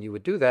reason you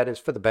would do that is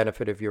for the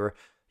benefit of your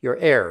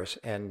heirs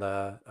and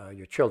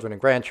your children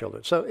and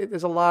grandchildren. So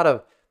there's a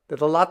lot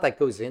that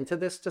goes into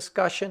this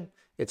discussion.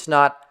 It's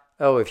not,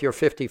 if you're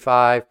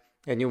 55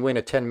 and you win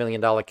a $10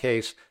 million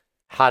case,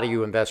 how do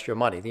you invest your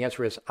money? The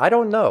answer is, I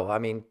don't know. I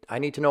mean, I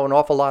need to know an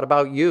awful lot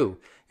about you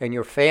and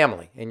your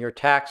family and your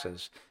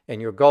taxes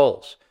and your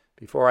goals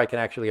before I can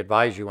actually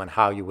advise you on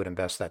how you would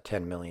invest that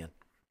 $10 million.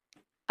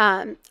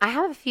 I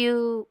have a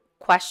few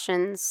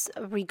questions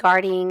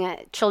regarding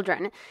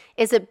children.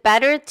 Is it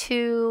better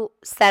to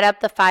set up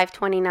the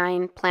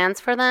 529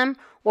 plans for them,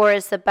 or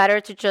is it better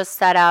to just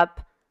set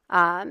up,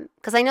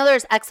 because I know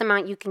there's X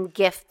amount you can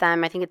gift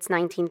them. I think it's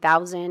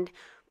 $19,000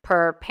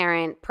 per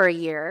parent per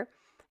year.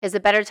 Is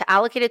it better to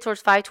allocate it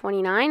towards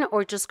 529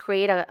 or just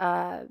create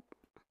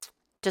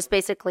just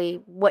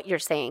basically what you're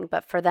saying,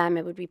 but for them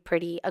it would be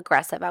pretty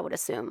aggressive, I would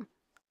assume?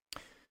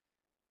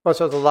 Well,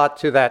 so there's a lot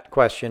to that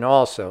question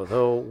also,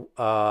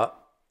 though.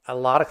 A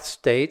lot of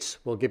states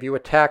will give you a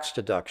tax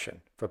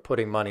deduction for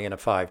putting money in a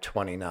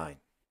 529.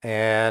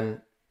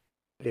 And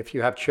if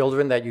you have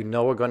children that you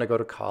know are going to go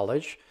to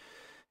college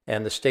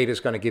and the state is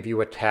going to give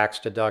you a tax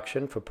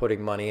deduction for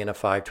putting money in a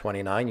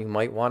 529, you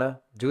might want to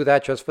do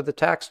that just for the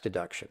tax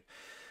deduction.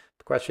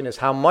 The question is,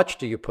 how much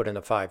do you put in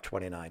a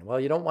 529? Well,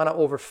 you don't want to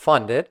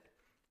overfund it.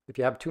 If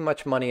you have too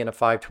much money in a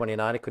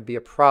 529, it could be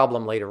a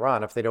problem later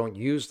on if they don't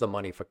use the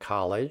money for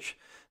college.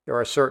 There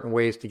are certain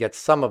ways to get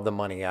some of the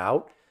money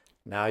out.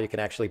 Now you can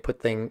actually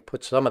put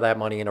some of that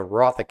money in a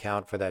Roth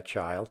account for that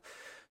child.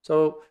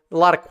 So a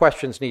lot of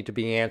questions need to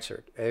be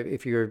answered.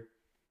 If you're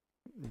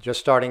just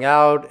starting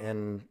out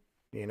and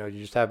you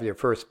just have your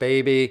first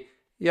baby,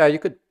 yeah, you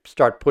could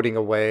start putting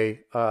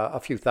away a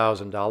few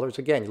 $1,000s.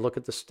 Again, you look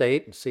at the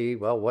state and see,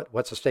 well,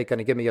 what's the state going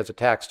to give me as a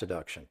tax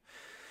deduction?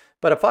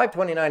 But a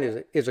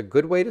 529 is a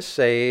good way to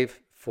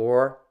save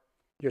for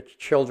your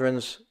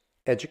children's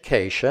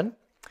education.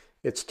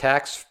 It's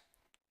tax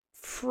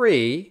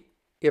free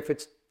if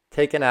it's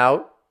taken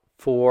out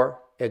for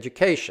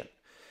education.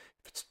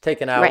 If it's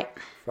taken out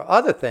for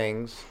other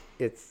things,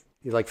 it's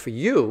like for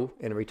you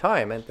in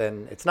retirement,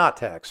 then it's not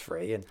tax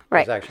free and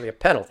there's actually a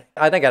penalty.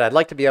 I think I'd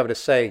like to be able to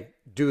say,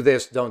 do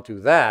this, don't do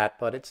that,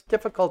 but it's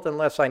difficult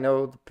unless I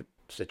know the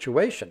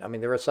situation. I mean,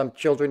 there are some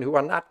children who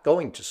are not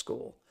going to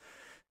school.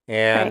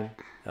 And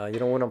you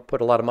don't want to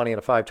put a lot of money in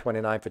a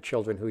 529 for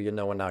children who you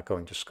know are not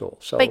going to school.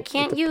 So, but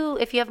can't you,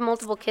 if you have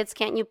multiple kids,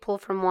 can't you pull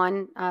from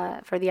one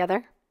for the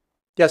other?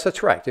 Yes,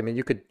 that's right. I mean,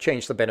 you could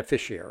change the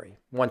beneficiary.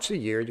 Once a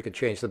year, you could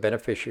change the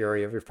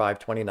beneficiary of your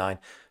 529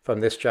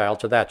 from this child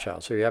to that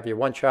child. So you have your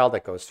one child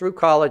that goes through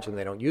college and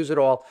they don't use it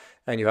all,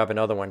 and you have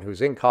another one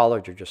who's in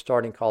college or just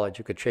starting college.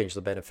 You could change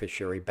the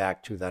beneficiary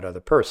back to that other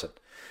person.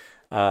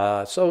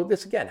 So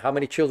this, again, how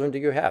many children do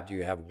you have? Do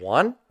you have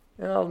one?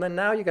 Well, then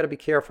now you got to be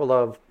careful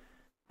of,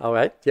 all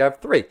right, you have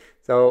three.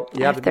 So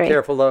you have to be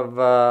careful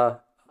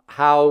of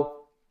how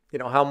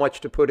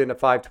much to put in a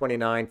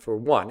 529 for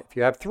one. If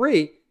you have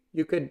three,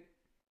 you could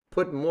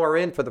put more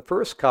in for the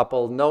first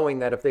couple, knowing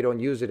that if they don't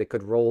use it, it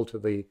could roll to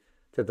the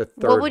third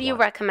one. What would you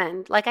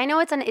recommend? Like, I know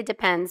it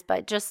depends,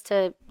 but just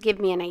to give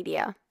me an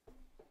idea.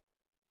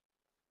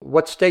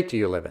 What state do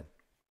you live in?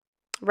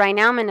 Right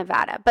now I'm in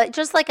Nevada, but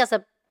just like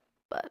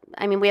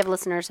we have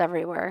listeners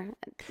everywhere.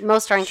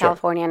 Most are in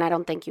California, and I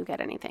don't think you get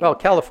anything. Well,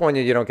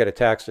 California, you don't get a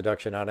tax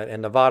deduction on it,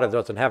 and Nevada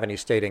doesn't have any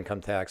state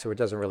income tax, so it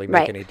doesn't really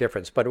make any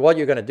difference. But what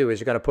you're going to do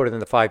is you're going to put it in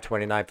the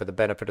 529 for the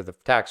benefit of the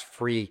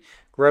tax-free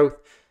growth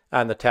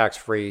and the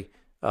tax-free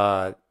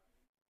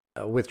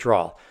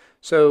withdrawal.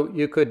 So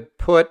you could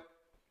put,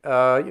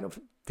 the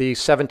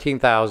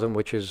 $17,000,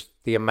 which is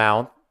the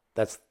amount,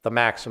 that's the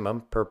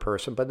maximum per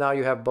person. But now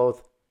you have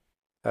both.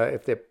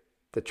 If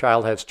the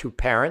child has two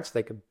parents,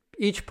 they could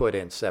each put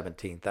in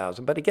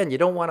 $17,000. But again, you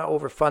don't want to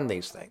overfund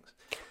these things.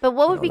 But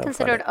what would be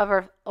considered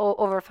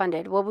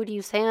overfunded? What would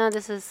you say?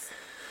 This is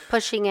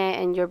pushing it,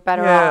 and you're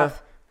better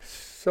off.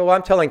 So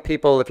I'm telling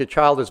people, if your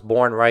child is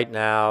born right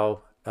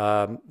now,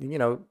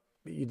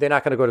 they're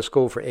not going to go to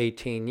school for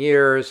 18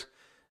 years.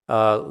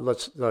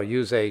 Let's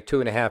use a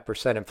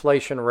 2.5%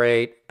 inflation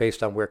rate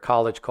based on where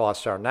college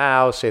costs are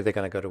now. Say they're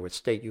going to go to a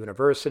state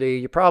university.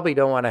 You probably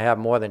don't want to have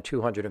more than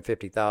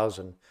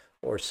 $250,000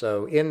 or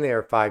so in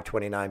their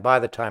 529 by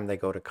the time they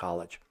go to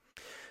college.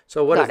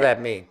 So what does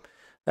that mean?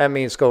 That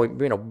means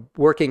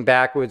working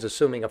backwards,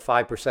 assuming a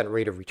 5%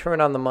 rate of return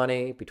on the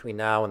money between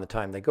now and the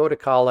time they go to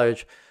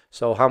college.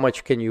 So how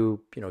much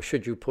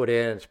should you put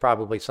in? It's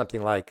probably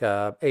something like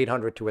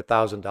 $800 to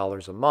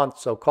 $1,000 a month.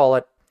 So call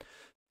it,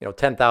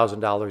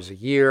 $10,000 a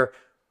year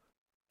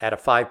at a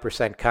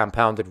 5%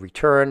 compounded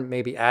return,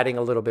 maybe adding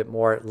a little bit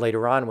more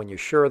later on when you're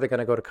sure they're going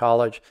to go to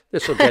college.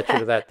 This will get you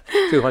to that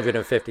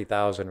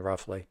 $250,000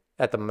 roughly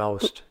at the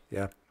most.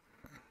 Yeah.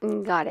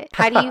 Got it.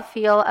 How do you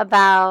feel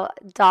about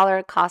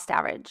dollar cost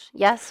average?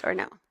 Yes or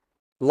no?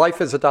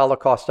 Life is a dollar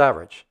cost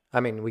average. I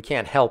mean, we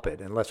can't help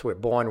it unless we're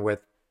born with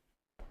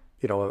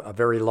a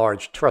very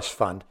large trust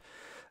fund.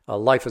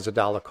 Life is a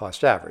dollar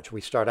cost average.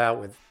 We start out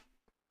with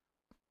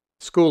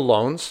school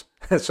loans,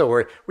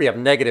 so we have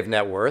negative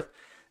net worth.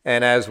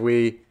 And as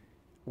we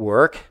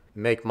work,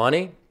 make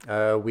money,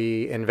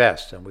 we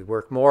invest. And we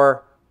work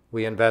more,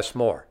 we invest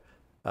more.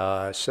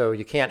 So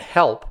you can't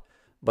help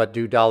but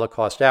do dollar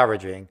cost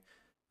averaging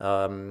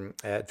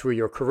through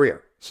your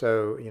career.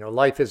 So,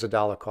 life is a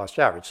dollar cost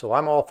average. So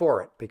I'm all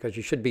for it because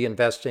you should be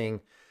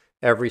investing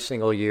every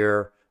single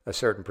year a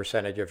certain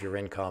percentage of your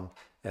income.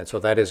 And so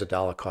that is a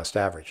dollar cost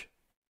average.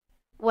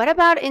 What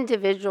about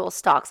individual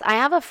stocks? I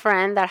have a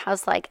friend that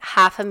has like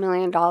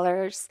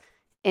 $500,000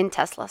 in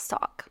Tesla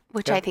stock,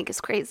 which I think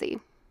is crazy.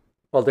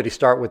 Well, did he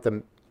start with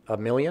 $1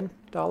 million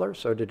or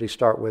did he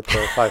start with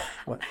five?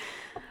 What?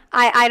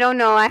 I don't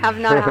know. I have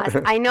not asked.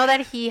 I know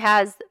that he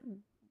has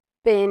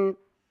been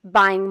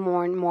buying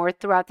more and more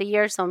throughout the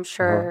year, so I'm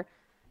sure.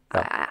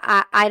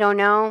 I don't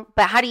know.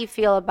 But how do you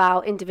feel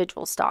about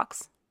individual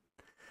stocks?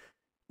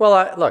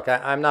 Well,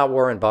 I'm not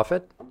Warren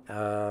Buffett.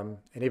 And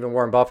even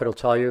Warren Buffett will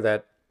tell you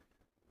that,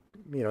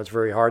 it's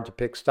very hard to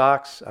pick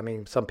stocks. I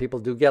mean, some people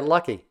do get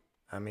lucky.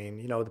 I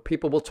mean, the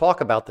people will talk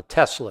about the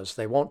Teslas.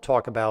 They won't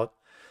talk about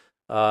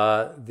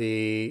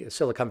the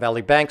Silicon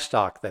Valley Bank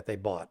stock that they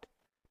bought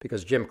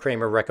because Jim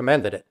Cramer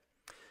recommended it.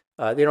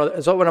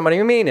 So what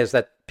I mean is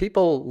that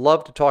people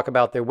love to talk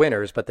about their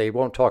winners, but they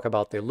won't talk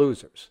about their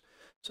losers.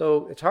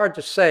 So it's hard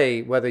to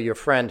say whether your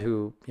friend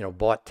who,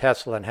 bought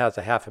Tesla and has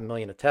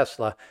 $500,000 of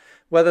Tesla,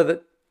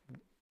 whether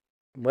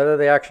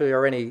they actually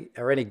are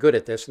any good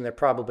at this, and they're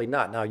probably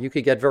not. Now, you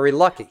could get very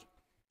lucky,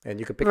 and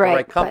you could pick the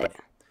right company.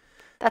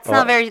 That's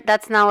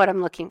not what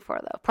I'm looking for,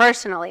 though.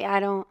 Personally, I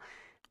don't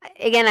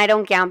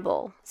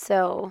gamble.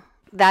 So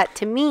that,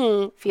 to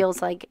me,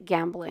 feels like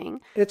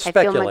gambling. It's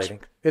speculating.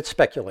 It's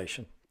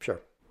speculation, sure.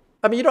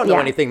 I mean, you don't know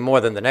Yeah. anything more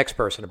than the next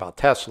person about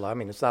Tesla. I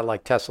mean, it's not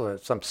like Tesla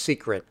is some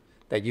secret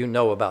that you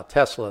know about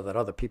Tesla that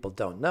other people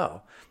don't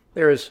know.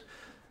 There's,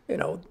 you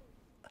know,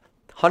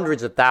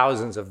 hundreds of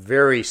thousands of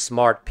very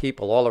smart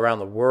people all around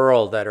the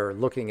world that are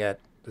looking at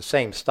the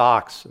same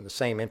stocks and the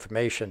same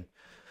information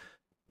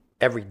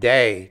every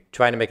day,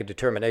 trying to make a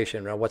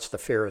determination, what's the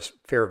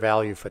fair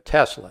value for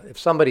Tesla. If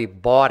somebody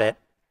bought it,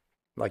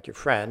 like your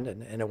friend,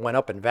 and it went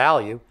up in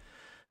value,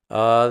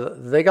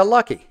 they got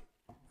lucky.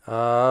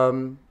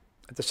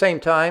 At the same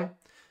time,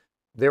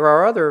 there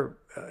are other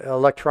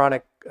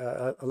electric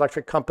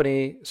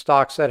company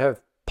stocks that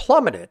have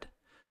plummeted,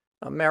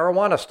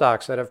 marijuana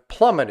stocks that have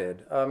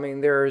plummeted. I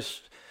mean,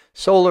 there's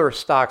solar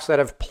stocks that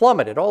have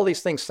plummeted. All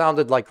these things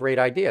sounded like great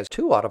ideas.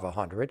 2 out of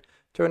 100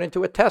 turn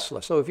into a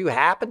Tesla. So if you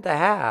happen to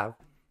have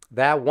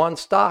that one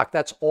stock,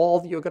 that's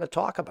all you're going to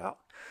talk about.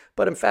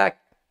 But in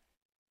fact,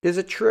 is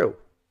it true?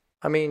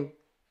 I mean,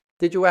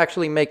 did you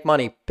actually make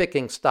money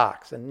picking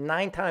stocks? And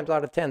 9 times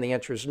out of 10, the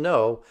answer is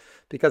no,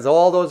 because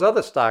all those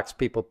other stocks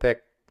people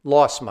picked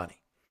lost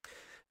money.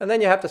 And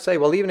then you have to say,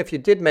 well, even if you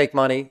did make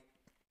money,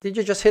 did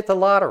you just hit the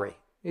lottery?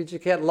 Did you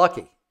get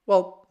lucky?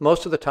 Well,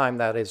 most of the time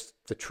that is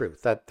the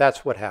truth.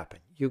 That's what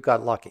happened. You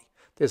got lucky.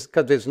 Because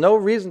there's no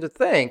reason to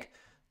think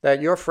that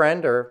your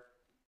friend or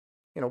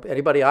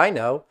anybody I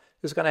know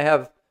is going to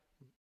have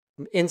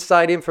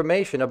inside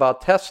information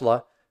about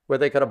Tesla where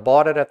they could have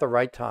bought it at the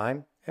right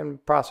time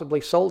and possibly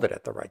sold it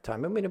at the right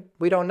time. I mean,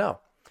 we don't know.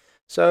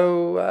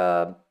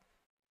 So,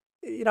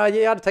 you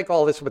got to take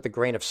all this with a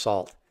grain of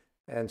salt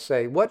and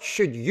say, what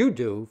should you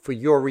do for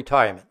your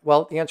retirement?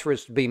 Well, the answer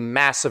is to be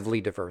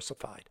massively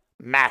diversified,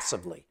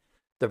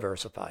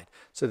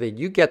 so that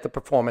you get the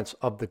performance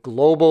of the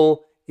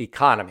global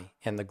economy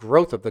and the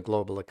growth of the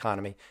global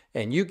economy,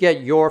 and you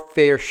get your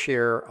fair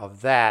share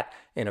of that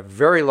in a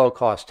very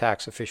low-cost,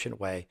 tax-efficient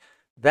way.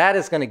 That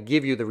is going to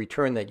give you the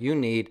return that you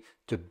need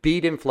to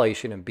beat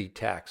inflation and beat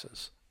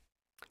taxes.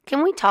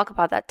 Can we talk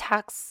about that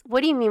tax?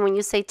 What do you mean when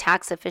you say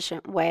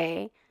tax-efficient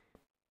way?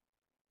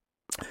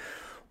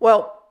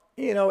 Well,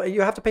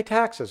 you have to pay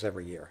taxes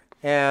every year.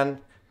 And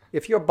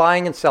if you're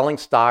buying and selling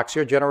stocks,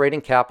 you're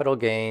generating capital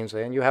gains,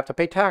 and you have to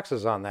pay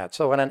taxes on that.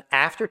 So on an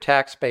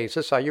after-tax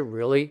basis, are you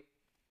really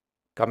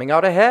coming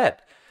out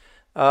ahead?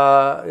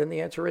 And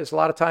the answer is, a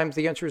lot of times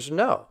the answer is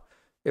no.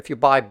 If you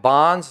buy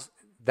bonds,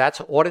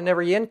 that's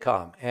ordinary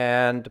income.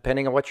 And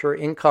depending on what your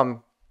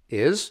income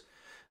is,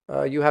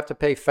 you have to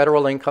pay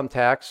federal income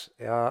tax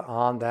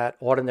on that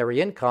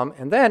ordinary income.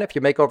 And then if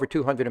you make over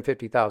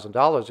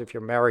 $250,000, if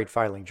you're married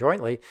filing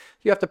jointly,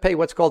 you have to pay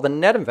what's called the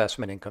net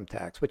investment income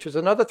tax, which is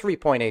another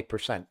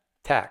 3.8%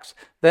 tax.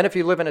 Then if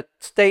you live in a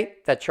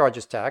state that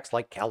charges tax,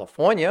 like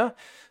California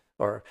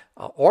or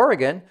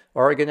Oregon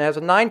has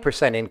a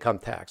 9% income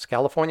tax.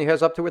 California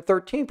has up to a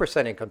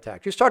 13% income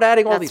tax. You start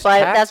adding all these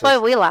taxes. That's why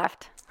we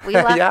left. We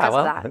left because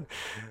of that.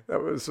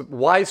 That was a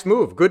wise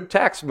move, good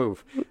tax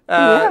move.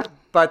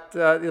 But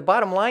the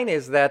bottom line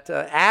is that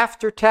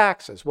after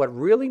taxes, what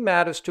really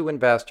matters to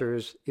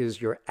investors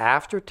is your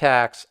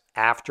after-tax,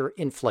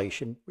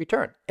 after-inflation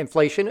return.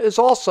 Inflation is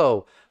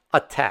also a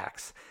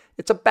tax.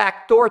 It's a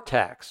backdoor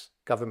tax.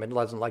 Government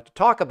doesn't like to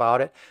talk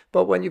about it,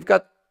 but when you've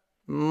got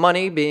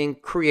money being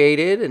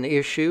created and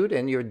issued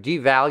and you're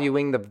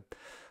devaluing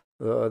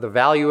the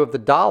value of the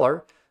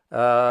dollar,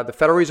 the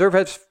Federal Reserve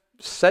has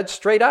said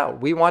straight out,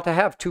 we want to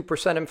have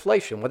 2%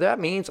 inflation. Well, that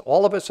means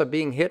all of us are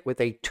being hit with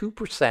a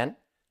 2%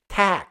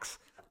 tax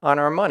on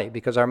our money,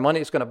 because our money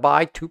is going to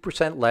buy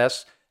 2%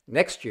 less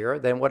next year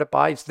than what it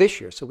buys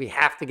this year. So we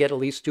have to get at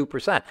least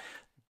 2%.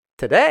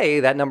 Today,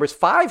 that number is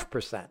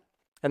 5%.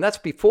 And that's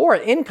before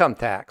income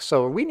tax.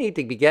 So we need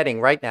to be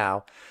getting right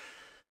now,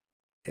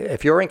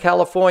 if you're in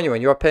California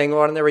and you're paying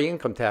ordinary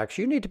income tax,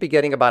 you need to be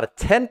getting about a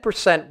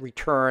 10%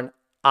 return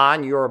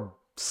on your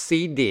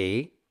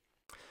CD.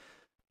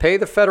 Pay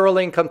the federal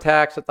income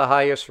tax at the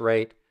highest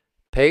rate.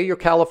 Pay your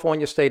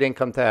California state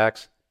income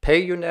tax. Pay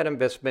your net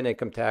investment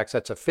income tax.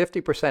 That's a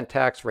 50%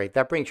 tax rate.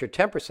 That brings your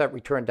 10%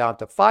 return down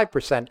to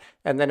 5%,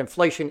 and then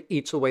inflation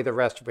eats away the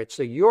rest of it.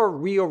 So your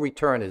real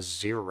return is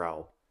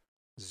zero.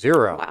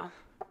 Wow.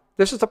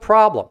 This is the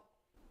problem.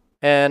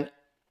 And,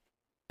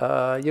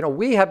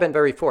 we have been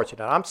very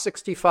fortunate. I'm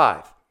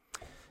 65,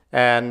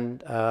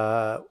 and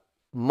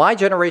my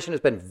generation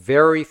has been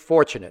very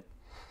fortunate.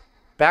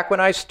 Back when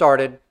I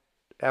started,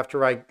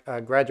 after I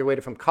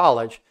graduated from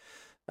college,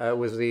 it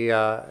was the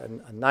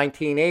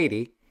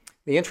 1980,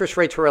 the interest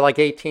rates were like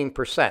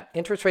 18%.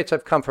 Interest rates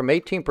have come from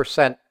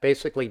 18%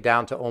 basically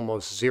down to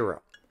almost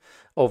zero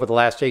over the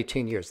last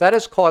 18 years. That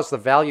has caused the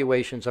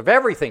valuations of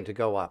everything to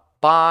go up.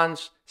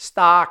 Bonds,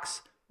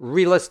 stocks,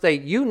 real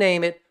estate, you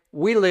name it.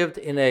 We lived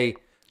in a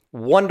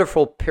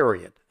wonderful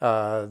period,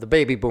 the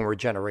baby boomer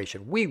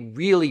generation. We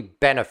really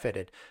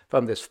benefited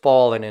from this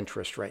fall in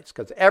interest rates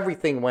because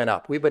everything went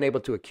up. We've been able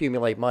to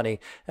accumulate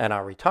money in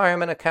our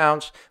retirement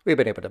accounts. We've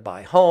been able to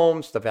buy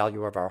homes. The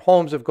value of our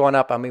homes have gone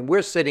up. I mean,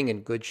 we're sitting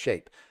in good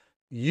shape.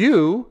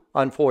 You,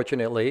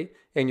 unfortunately,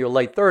 in your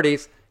late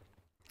 30s,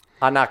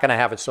 are not going to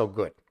have it so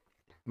good.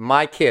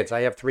 My kids,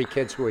 I have 3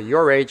 kids who are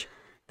your age,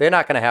 they're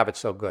not going to have it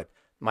so good.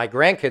 My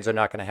grandkids are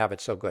not going to have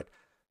it so good.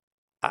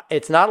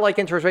 It's not like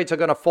interest rates are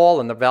going to fall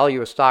and the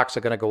value of stocks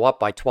are going to go up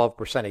by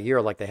 12% a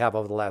year like they have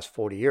over the last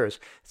 40 years.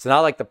 It's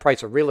not like the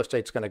price of real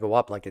estate is going to go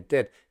up like it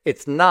did.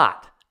 It's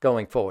not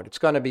going forward. It's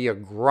going to be a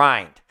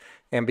grind.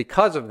 And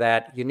because of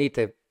that, you need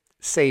to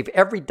save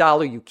every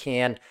dollar you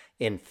can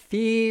in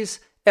fees,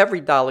 every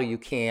dollar you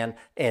can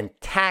in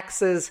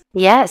taxes.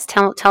 Yes,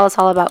 tell us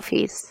all about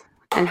fees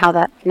and how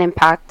that can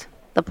impact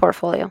the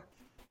portfolio.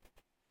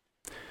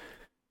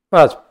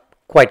 Well, it's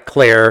quite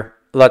clear.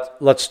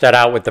 Let's start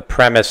out with the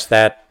premise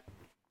that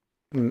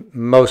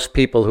most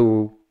people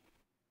who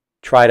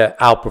try to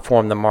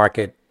outperform the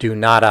market do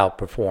not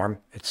outperform.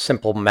 It's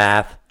simple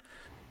math.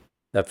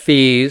 The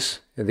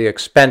fees, the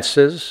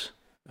expenses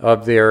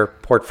of their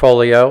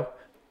portfolio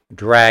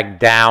drag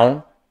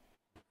down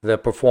the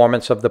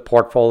performance of the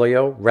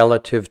portfolio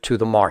relative to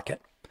the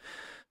market.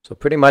 So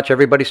pretty much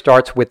everybody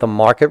starts with the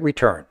market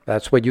return.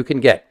 That's what you can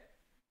get.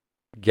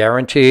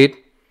 Guaranteed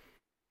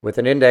with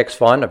an index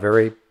fund,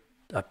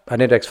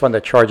 an index fund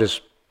that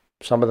charges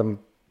some of them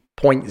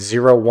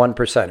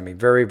 0.01%. I mean,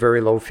 very,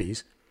 very low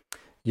fees.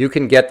 You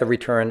can get the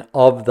return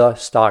of the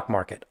stock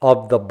market,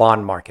 of the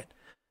bond market.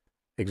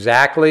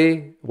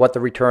 Exactly what the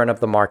return of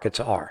the markets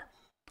are.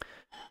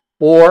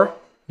 Or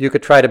you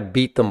could try to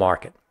beat the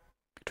market,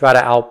 try to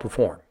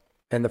outperform.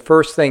 And the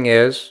first thing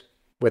is,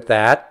 with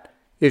that,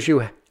 is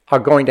you are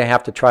going to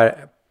have to try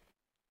to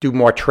do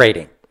more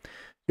trading.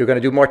 You're going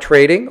to do more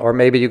trading, or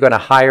maybe you're going to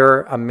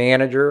hire a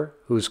manager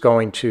who's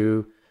going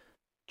to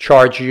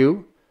charge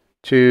you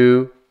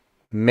to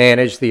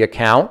manage the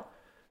account,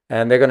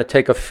 and they're going to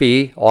take a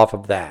fee off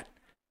of that.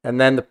 And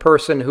then the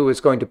person who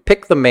is going to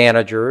pick the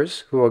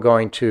managers who are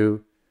going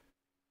to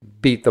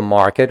beat the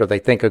market, or they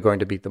think are going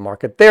to beat the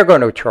market, they're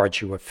going to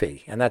charge you a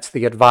fee, and that's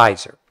the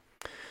advisor.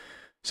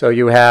 So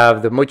you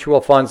have the mutual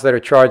funds that are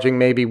charging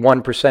maybe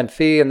 1%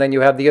 fee, and then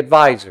you have the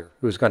advisor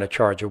who's going to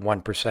charge a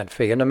 1%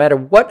 fee. And no matter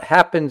what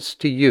happens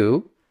to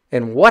you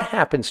and what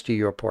happens to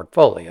your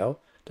portfolio,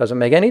 doesn't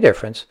make any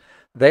difference,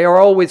 they are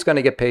always going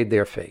to get paid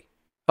their fee.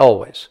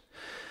 Always.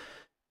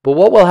 But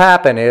what will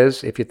happen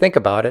is, if you think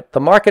about it,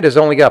 the market has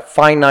only got a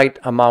finite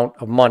amount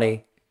of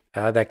money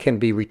that can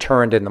be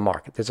returned in the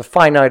market. There's a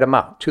finite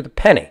amount to the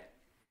penny.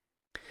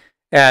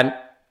 And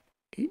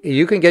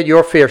you can get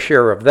your fair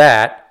share of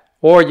that,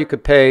 or you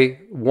could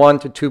pay 1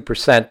 to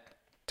 2%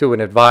 to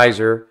an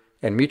advisor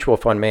and mutual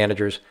fund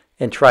managers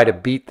and try to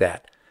beat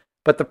that.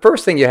 But the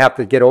first thing you have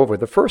to get over,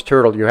 the first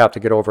hurdle you have to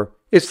get over,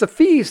 is the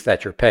fees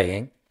that you're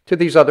paying to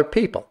these other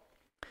people.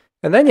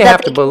 And then you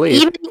have to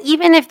believe...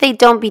 Even if they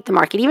don't beat the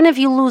market, even if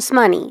you lose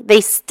money,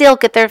 they still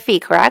get their fee,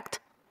 correct?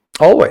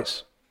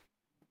 Always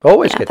get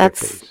their fees.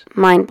 That's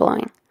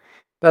mind-blowing.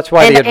 That's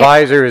why the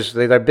advisors,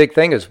 their big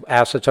thing is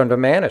assets under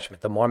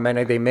management. The more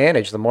money they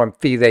manage, the more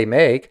fee they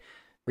make,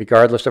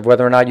 regardless of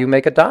whether or not you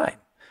make a dime.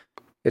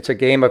 It's a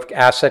game of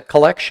asset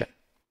collection,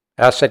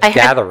 asset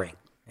gathering.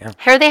 I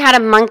heard they had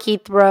a monkey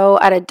throw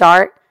at a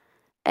dart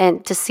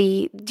and to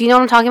see, do you know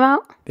what I'm talking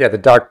about? Yeah, the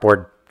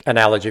dartboard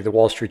analogy, the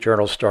Wall Street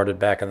Journal started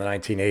back in the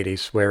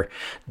 1980s, where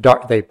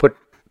they put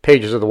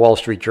pages of the Wall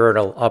Street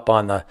Journal up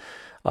on the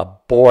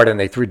board and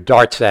they threw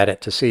darts at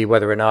it to see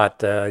whether or not,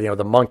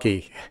 the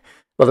monkey...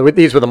 Well,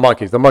 these were the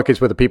monkeys. The monkeys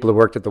were the people who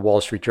worked at the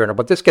Wall Street Journal.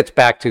 But this gets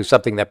back to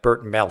something that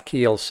Burton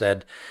Malkiel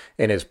said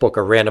in his book,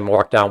 A Random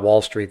Walk Down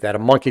Wall Street, that a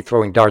monkey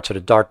throwing darts at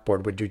a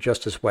dartboard would do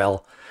just as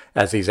well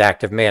as these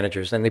active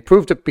managers. And they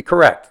proved to be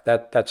correct.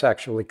 That's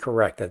actually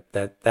correct.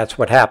 That's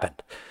what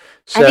happened.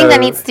 So, I think that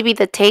needs to be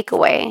the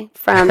takeaway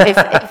from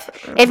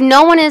if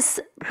no one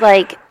is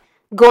like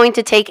going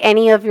to take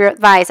any of your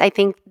advice, I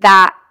think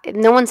that if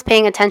no one's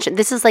paying attention.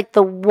 This is like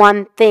the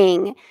one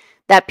thing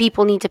that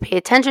people need to pay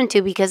attention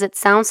to, because it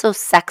sounds so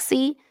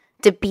sexy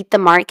to beat the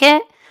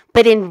market,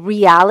 but in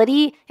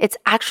reality, it's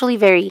actually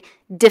very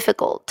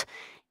difficult.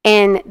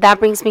 And that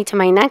brings me to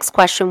my next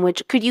question,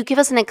 which could you give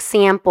us an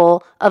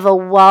example of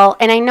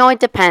and I know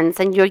it depends,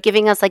 and you're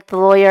giving us like the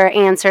lawyer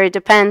answer, it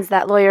depends,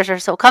 that lawyers are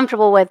so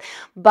comfortable with,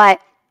 but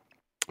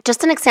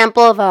just an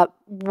example of a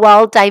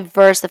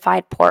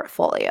well-diversified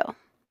portfolio.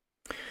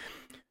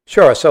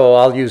 Sure. So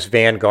I'll use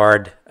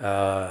Vanguard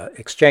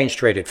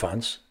exchange-traded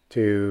funds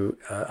to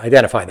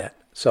identify that.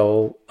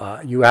 So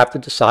you have to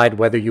decide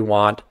whether you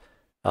want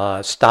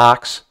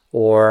stocks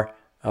or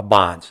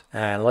bonds.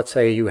 And let's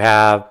say you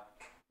have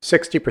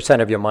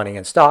 60% of your money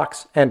in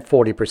stocks and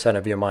 40%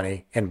 of your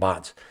money in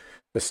bonds.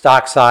 The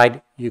stock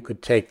side, you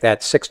could take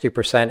that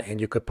 60% and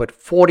you could put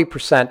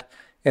 40%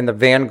 in the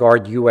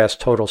Vanguard U.S.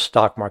 Total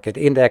Stock Market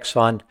Index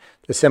Fund.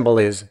 The symbol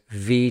is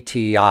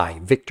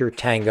VTI, Victor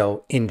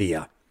Tango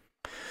India.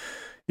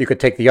 You could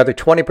take the other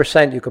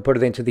 20%, you could put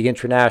it into the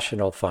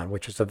International Fund,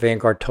 which is the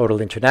Vanguard Total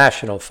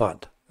International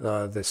Fund.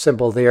 The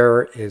symbol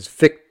there is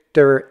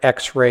Victor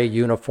X-Ray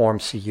Uniform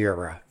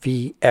Sierra,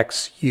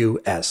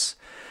 VXUS.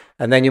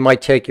 And then you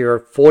might take your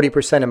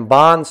 40% in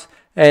bonds,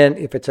 and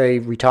if it's a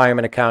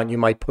retirement account, you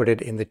might put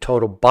it in the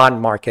Total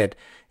Bond Market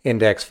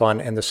Index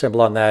Fund, and the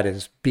symbol on that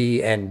is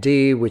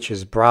BND, which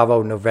is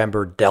Bravo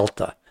November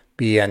Delta,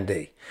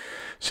 BND.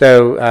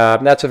 So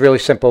that's a really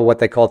simple, what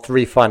they call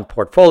 3-fund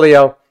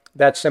portfolio.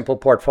 That simple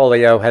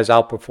portfolio has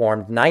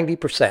outperformed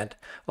 90%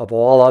 of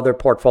all other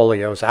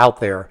portfolios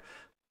out there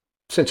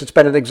since it's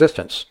been in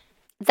existence.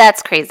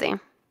 That's crazy.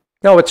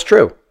 No, it's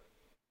true.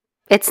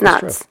 It's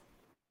nuts. True.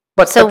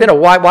 But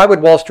why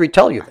would Wall Street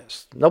tell you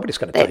this? Nobody's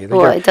going to tell you this.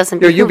 Well, it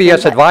doesn't. Your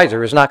UBS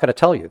advisor is not going to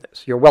tell you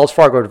this. Your Wells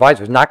Fargo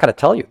advisor is not going to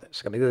tell you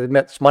this. I mean,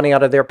 it's money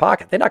out of their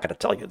pocket. They're not going to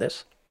tell you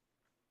this.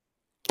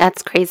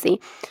 That's crazy.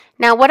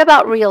 Now, what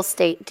about real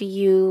estate? Do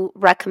you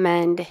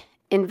recommend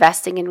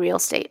investing in real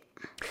estate?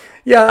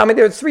 Yeah, I mean,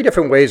 there's 3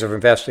 different ways of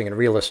investing in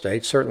real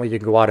estate. Certainly, you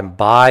can go out and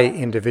buy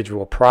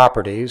individual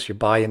properties. You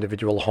buy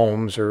individual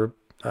homes or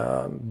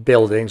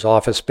buildings,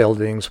 office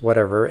buildings,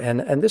 whatever.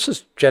 And this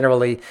is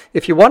generally,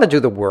 if you want to do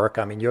the work,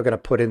 I mean, you're going to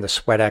put in the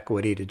sweat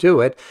equity to do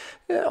it.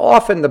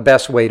 Often the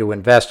best way to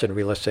invest in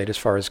real estate as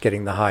far as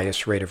getting the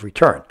highest rate of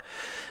return.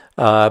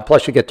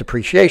 Plus you get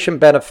depreciation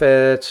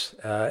benefits,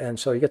 and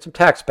so you get some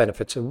tax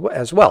benefits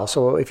as well.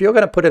 So if you're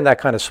going to put in that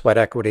kind of sweat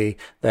equity,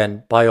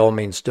 then by all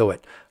means do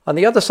it. On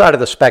the other side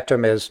of the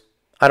spectrum is,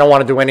 I don't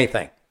want to do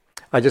anything.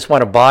 I just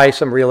want to buy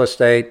some real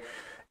estate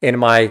in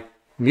my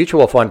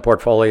mutual fund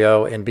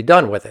portfolio and be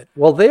done with it.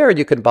 Well, there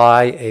you can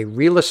buy a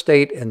real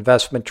estate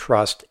investment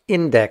trust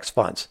index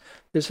funds.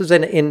 This is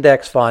an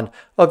index fund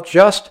of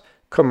just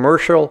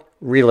commercial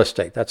real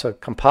estate. That's a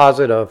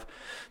composite of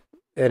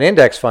an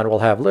index fund will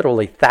have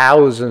literally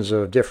thousands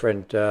of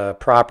different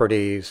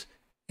properties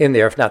in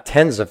there, if not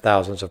tens of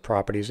thousands of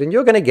properties. And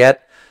you're going to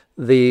get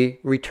the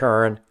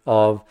return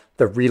of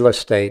the real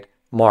estate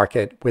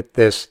market with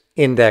this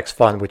index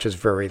fund, which is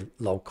very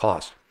low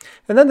cost.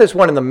 And then there's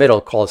one in the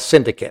middle called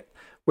syndicate,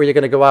 where you're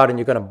going to go out and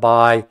you're going to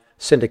buy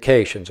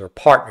syndications or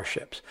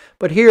partnerships.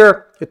 But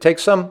here it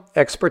takes some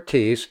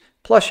expertise,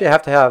 plus you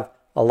have to have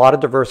a lot of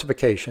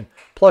diversification,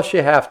 plus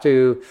you have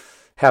to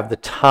have the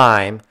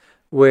time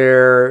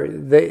where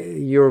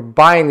you're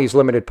buying these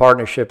limited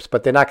partnerships,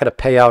 but they're not going to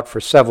pay out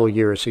for several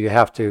years. So you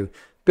have to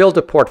build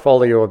a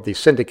portfolio of these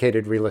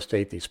syndicated real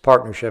estate, these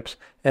partnerships,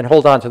 and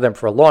hold on to them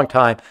for a long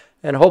time.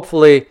 And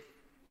hopefully,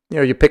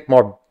 you pick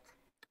more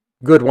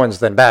good ones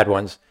than bad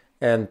ones,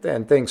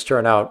 and things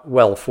turn out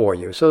well for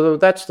you. So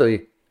that's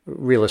the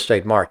real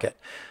estate market.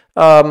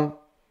 And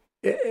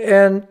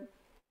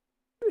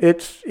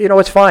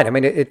it's fine. I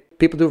mean,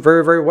 people do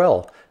very, very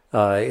well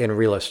in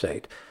real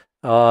estate.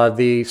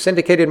 The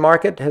syndicated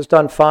market has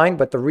done fine,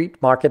 but the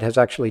REIT market has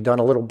actually done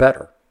a little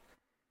better.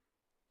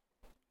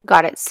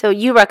 Got it. So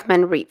you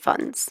recommend REIT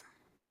funds?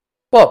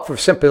 Well, for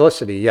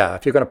simplicity, yeah.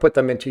 If you're going to put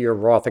them into your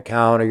Roth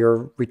account or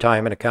your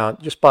retirement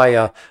account, just buy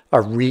a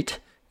REIT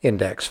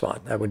index fund.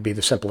 That would be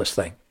the simplest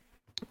thing.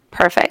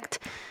 Perfect.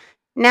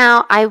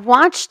 Now, I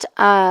watched,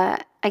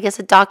 a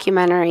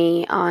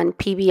documentary on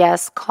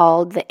PBS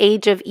called The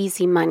Age of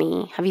Easy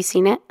Money. Have you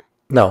seen it?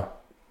 No.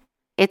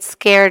 It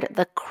scared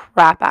the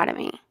crap out of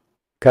me.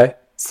 Okay.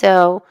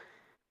 So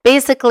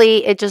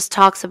basically, it just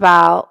talks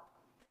about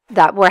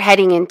that we're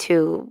heading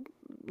into,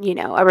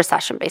 a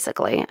recession,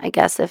 basically, I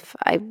guess, if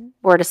I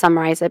were to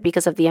summarize it,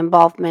 because of the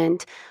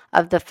involvement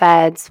of the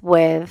feds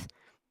with,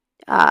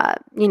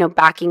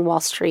 backing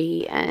Wall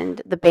Street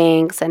and the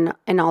banks and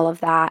all of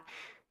that.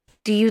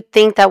 Do you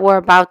think that we're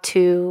about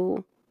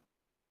to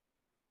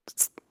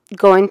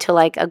go into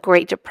like a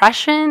Great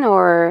Depression,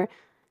 or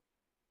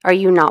are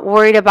you not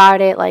worried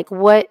about it? Like,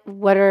 what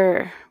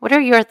are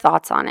your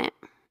thoughts on it?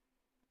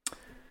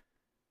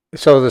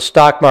 So the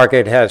stock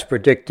market has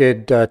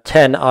predicted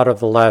 10 out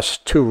of the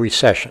last 2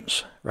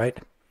 recessions, right?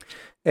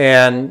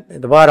 And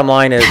the bottom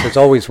line is there's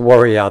always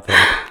worry out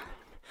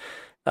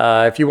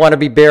there. If you want to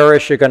be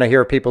bearish, you're going to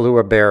hear people who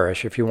are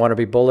bearish. If you want to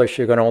be bullish,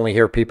 you're going to only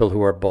hear people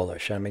who are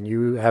bullish. I mean,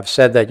 you have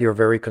said that you're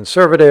very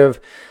conservative,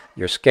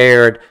 you're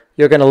scared,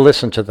 you're going to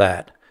listen to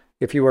that.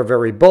 If you are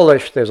very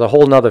bullish, there's a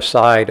whole nother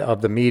side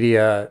of the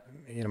media,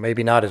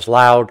 maybe not as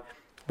loud,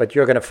 but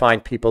you're going to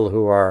find people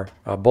who are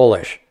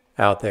bullish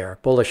out there,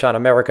 bullish on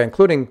America,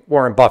 including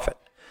Warren Buffett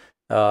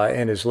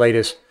in his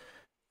latest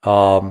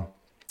annual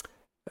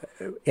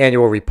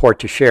report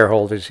to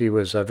shareholders. He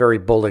was very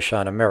bullish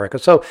on America.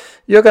 So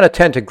you're going to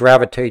tend to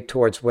gravitate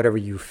towards whatever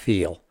you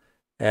feel.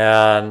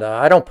 And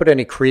I don't put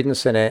any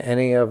credence in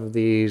any of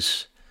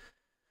these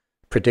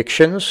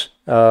predictions.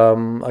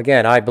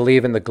 Again, I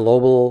believe in the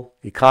global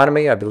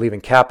economy. I believe in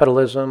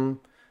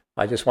capitalism.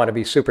 I just want to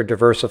be super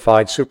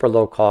diversified, super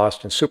low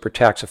cost, and super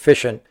tax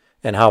efficient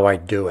in how I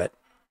do it.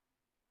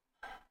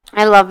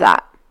 I love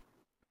that.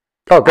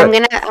 Oh,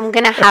 good. I'm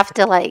gonna have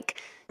to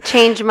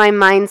change my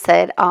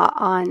mindset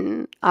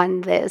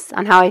on this,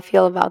 on how I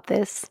feel about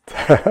this.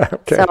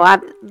 Okay. So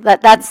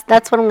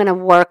that's what I'm gonna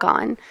work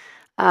on,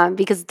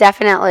 because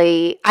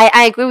definitely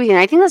I agree with you. And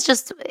I think that's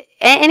just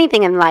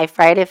anything in life,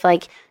 right? If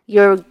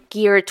you're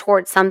geared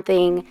towards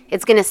something,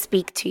 it's gonna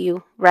speak to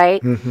you,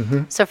 right?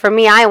 Mm-hmm. So for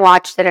me, I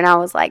watched it and I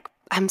was like,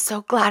 I'm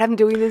so glad I'm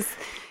doing this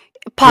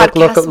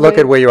podcast. Look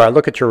at where you are.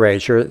 Look at your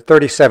age. You're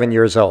 37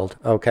 years old,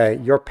 okay?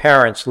 Your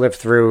parents lived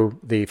through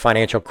the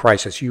financial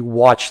crisis. You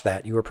watched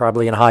that. You were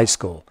probably in high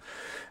school.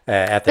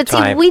 at the But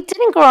time. see, we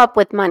didn't grow up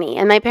with money,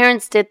 and my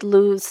parents did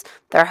lose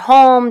their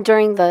home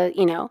during the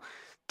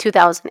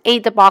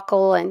 2008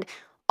 debacle and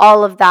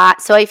all of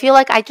that. So I feel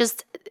like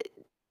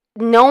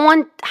no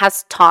one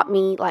has taught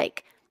me,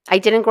 like, I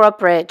didn't grow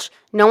up rich.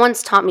 No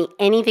one's taught me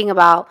anything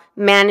about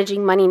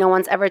managing money. No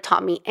one's ever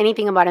taught me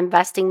anything about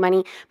investing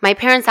money. My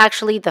parents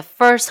actually, the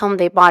first home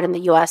they bought in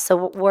the US,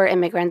 so we're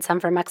immigrants, I'm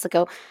from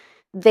Mexico,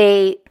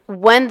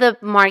 when the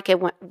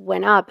market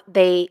went up,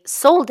 they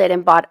sold it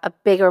and bought a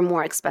bigger,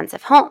 more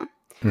expensive home.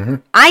 Mm-hmm.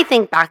 I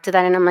think back to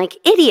that and I'm like,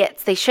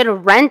 idiots, they should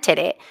have rented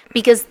it,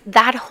 because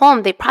that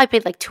home, they probably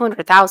paid like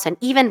 $200,000.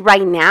 Even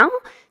right now,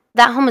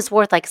 that home is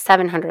worth like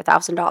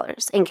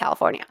 $700,000 in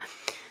California.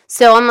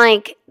 So I'm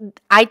like,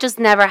 I just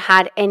never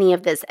had any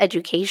of this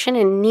education,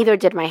 and neither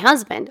did my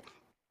husband.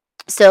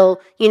 So,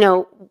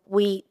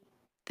 we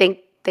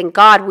thank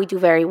God we do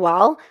very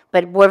well,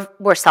 but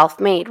we're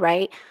self-made,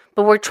 right?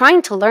 But we're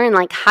trying to learn,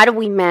 like, how do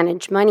we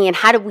manage money and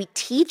how do we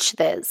teach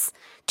this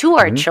to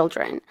our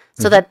children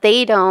so that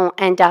they don't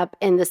end up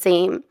in the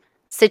same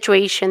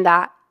situation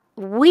that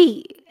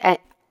we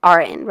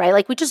are in, right?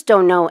 Like, we just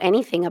don't know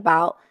anything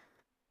about,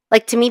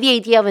 like, to me, the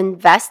idea of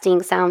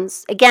investing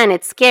sounds, again,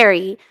 it's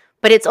scary,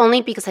 but it's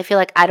only because I feel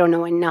like I don't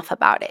know enough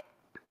about it.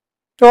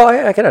 Well,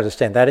 I can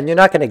understand that, and you're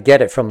not going to get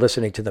it from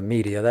listening to the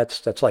media.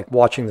 That's like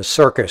watching the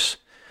circus.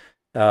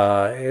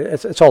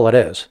 It's all it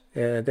is.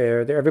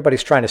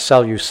 Everybody's trying to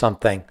sell you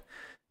something,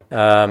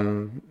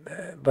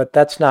 but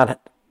that's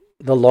not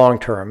the long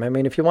term. I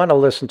mean, if you want to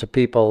listen to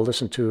people,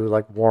 listen to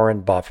like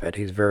Warren Buffett.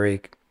 He's very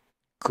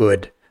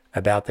good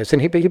about this,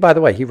 and he by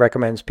the way, he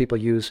recommends people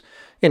use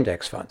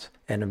index funds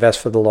and invest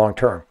for the long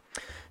term.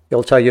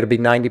 He'll tell you to be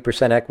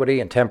 90% equity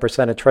and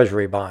 10% of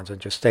treasury bonds,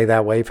 and just stay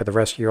that way for the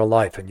rest of your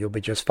life, and you'll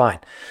be just fine.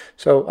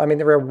 So, I mean,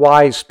 there are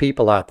wise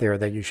people out there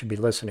that you should be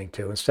listening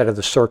to instead of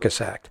the circus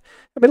act.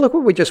 I mean, look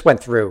what we just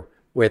went through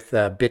with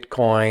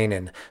Bitcoin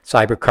and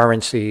cyber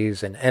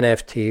currencies and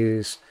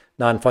NFTs,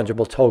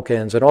 non-fungible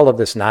tokens, and all of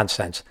this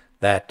nonsense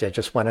that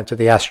just went into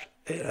the I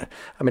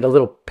mean, a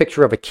little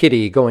picture of a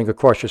kitty going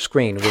across your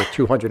screen worth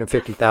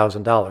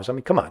 $250,000. I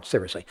mean, come on,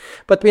 seriously.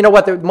 But you know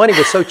what? The money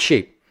was so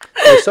cheap.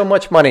 There was so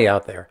much money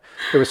out there.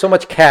 There was so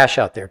much cash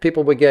out there.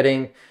 People were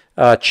getting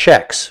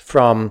checks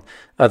from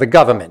the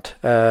government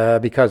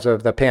because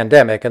of the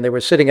pandemic, and they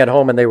were sitting at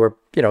home and they were,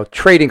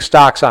 trading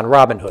stocks on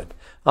Robinhood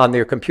on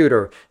their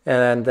computer,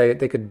 and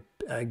they could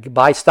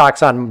buy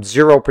stocks on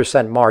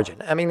 0%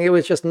 margin. I mean, it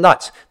was just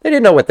nuts. They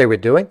didn't know what they were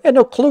doing. They had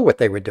no clue what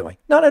they were doing.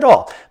 Not at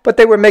all. But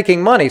they were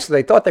making money, so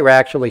they thought they were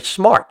actually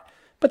smart.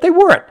 But they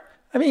weren't.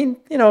 I mean,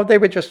 they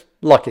were just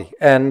lucky.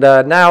 And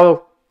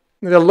now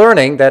they're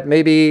learning that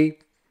maybe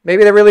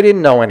they really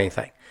didn't know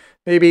anything.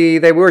 Maybe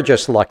they were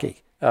just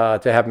lucky to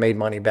have made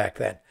money back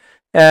then.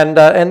 And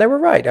they were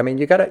right. I mean,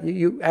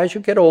 you as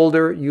you get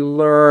older, you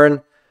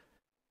learn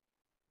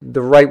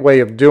the right way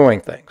of doing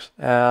things.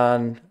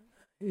 And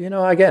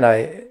again,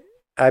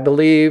 I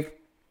believe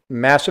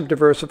massive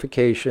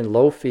diversification,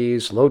 low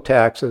fees, low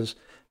taxes,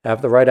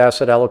 have the right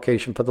asset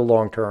allocation for the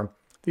long term.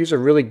 These are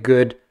really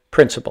good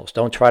principles.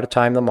 Don't try to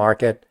time the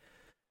market,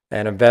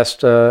 and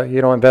invest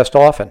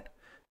often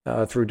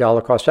through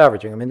dollar cost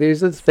averaging. I mean,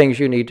 these are the things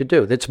you need to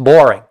do. It's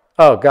boring.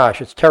 Oh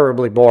gosh, it's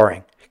terribly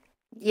boring.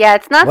 Yeah,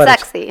 it's not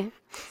sexy.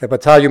 But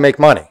it's how you make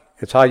money.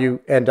 It's how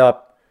you end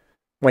up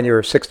when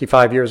you're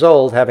 65 years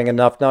old, having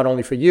enough not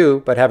only for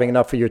you, but having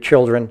enough for your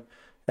children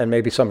and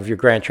maybe some of your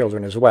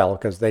grandchildren as well,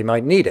 because they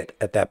might need it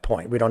at that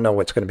point. We don't know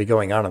what's going to be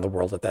going on in the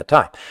world at that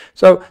time.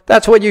 So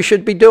that's what you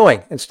should be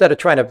doing instead of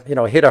trying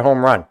to, hit a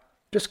home run.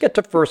 Just get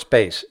to first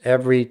base.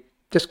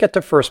 Just get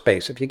to first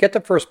base. If you get to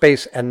first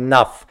base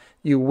enough,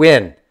 you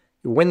win.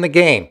 You win the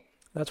game.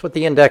 That's what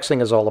the indexing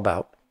is all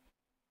about.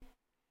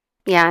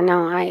 Yeah,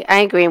 no, I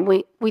agree.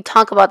 We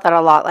talk about that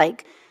a lot.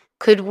 Like,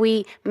 could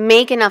we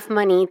make enough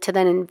money to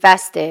then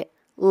invest it,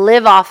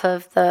 live off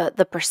of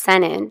the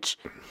percentage,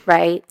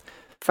 right,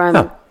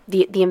 from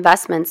the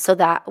investments, so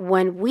that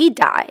when we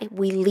die,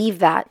 we leave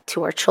that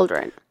to our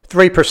children?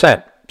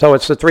 3%. So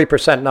it's the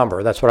 3%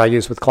 number. That's what I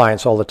use with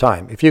clients all the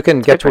time. If you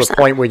can get 3%. To a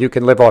point where you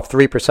can live off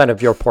 3%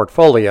 of your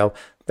portfolio,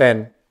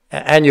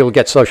 and you'll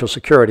get Social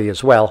Security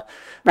as well,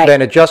 right.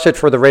 Then adjusted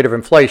for the rate of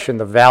inflation,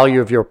 the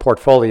value of your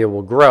portfolio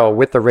will grow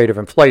with the rate of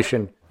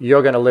inflation.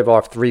 You're going to live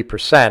off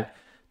 3%.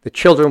 The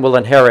children will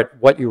inherit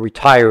what you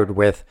retired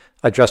with,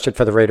 adjusted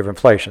for the rate of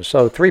inflation.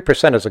 So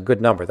 3% is a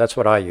good number. That's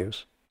what I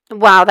use.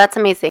 Wow, that's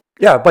amazing.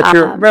 Yeah, but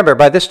remember,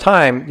 by this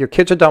time, your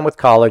kids are done with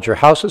college, your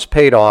house is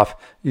paid off,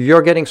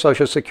 you're getting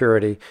Social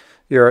Security,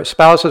 your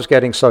spouse is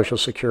getting Social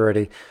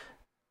Security.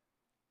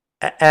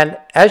 And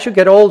as you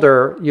get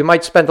older, you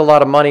might spend a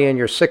lot of money in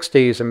your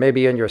 60s and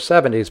maybe in your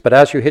 70s, but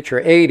as you hit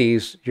your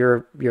 80s,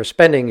 your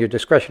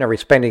discretionary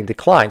spending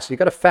declines. So you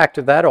got to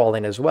factor that all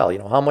in as well.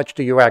 How much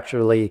do you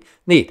actually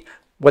need?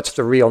 What's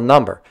the real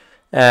number?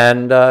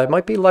 And it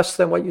might be less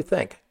than what you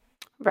think.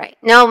 Right.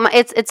 No,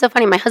 it's so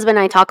funny. My husband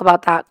and I talk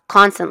about that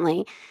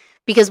constantly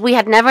because we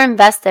had never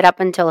invested up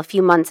until a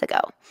few months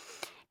ago.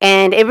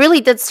 And it really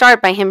did start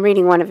by him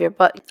reading one of your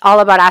books, all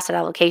about asset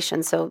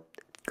allocation. So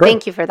Great.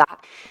 Thank you for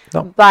that.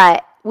 No.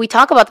 But we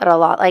talk about that a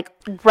lot. Like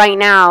right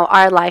now,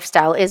 our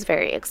lifestyle is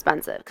very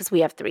expensive because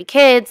we have 3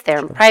 kids. They're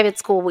in private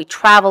school. We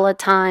travel a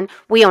ton.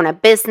 We own a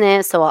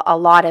business. So a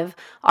lot of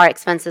our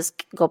expenses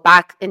go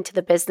back into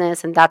the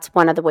business. And that's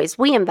one of the ways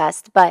we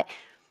invest. But,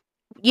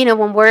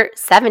 when we're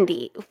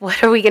 70,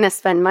 what are we going to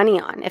spend money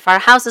on? If our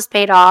house is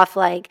paid off,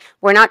 like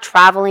we're not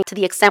traveling to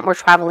the extent we're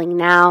traveling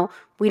now.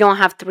 We don't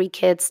have 3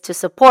 kids to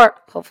support.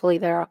 Hopefully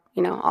they're,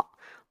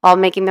 all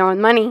making their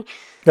own money.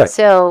 Right.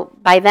 So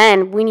by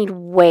then we need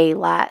way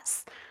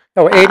less.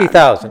 Oh,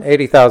 80,000.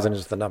 80,000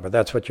 is the number.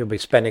 That's what you'll be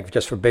spending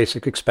just for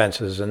basic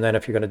expenses. And then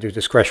if you're going to do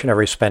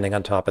discretionary spending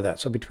on top of that.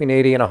 So between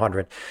 80 and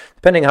 100,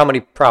 depending how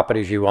many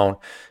properties you own.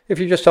 If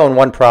you just own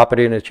one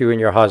property and it's you and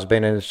your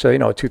husband and it's,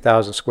 a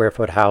 2,000 square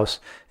foot house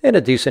in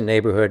a decent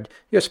neighborhood,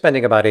 you're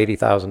spending about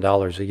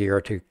 $80,000 a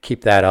year to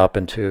keep that up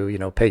and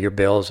to, pay your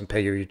bills and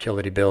pay your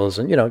utility bills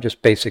and,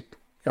 just basic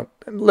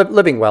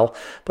living well.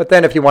 But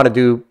then if you want to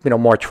do,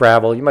 more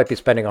travel, you might be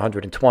spending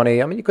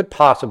 120. I mean, you could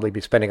possibly be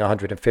spending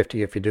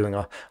 150 if you're doing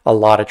a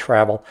lot of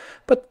travel.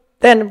 But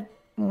then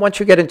once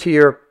you get into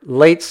your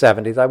late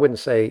 70s, I wouldn't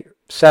say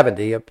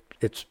 70,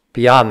 it's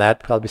beyond that,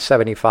 probably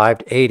 75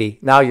 to 80.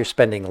 Now you're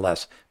spending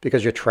less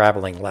because you're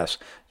traveling less.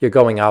 You're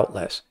going out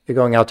less. You're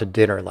going out to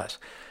dinner less.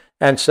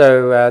 And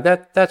so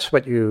that's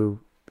where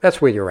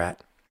you're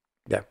at.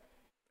 Yeah.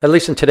 At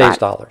least in today's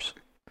dollars.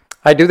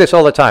 I do this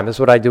all the time. This is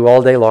what I do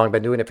all day long. I've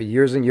been doing it for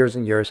years and years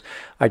and years.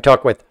 I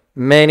talk with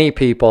many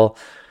people.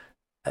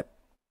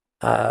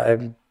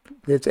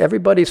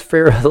 Everybody's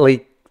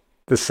fairly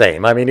the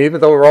same. I mean,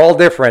 even though we're all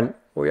different,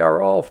 we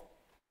are all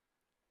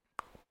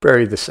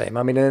very the same.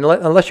 I mean,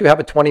 unless you have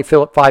a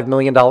 $25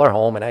 million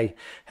home, and I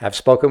have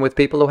spoken with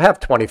people who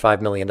have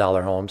 $25 million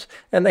homes,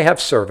 and they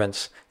have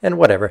servants and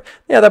whatever.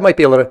 Yeah, that might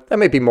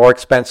be more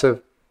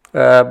expensive.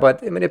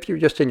 But I mean, if you're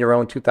just in your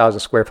own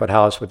 2,000 square foot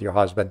house with your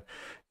husband,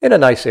 in a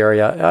nice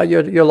area,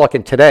 you're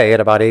looking today at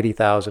about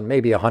 80,000,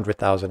 maybe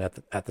 100,000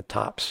 at the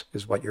tops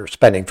is what you're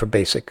spending for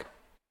basic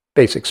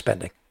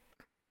spending.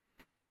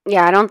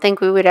 Yeah, I don't think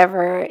we would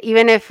ever,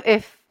 even if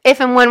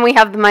and when we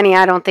have the money,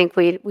 I don't think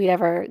we'd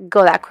ever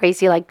go that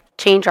crazy, like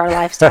change our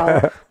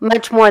lifestyle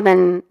much more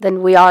than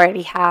we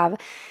already have.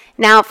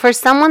 Now, for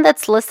someone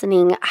that's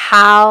listening,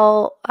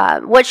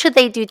 what should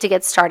they do to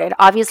get started?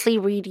 Obviously,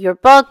 read your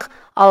book,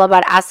 All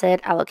About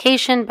Asset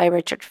Allocation by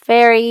Richard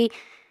Ferri.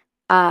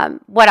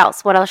 What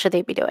else? What else should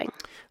they be doing?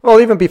 Well,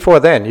 even before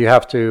then, you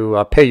have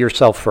to pay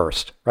yourself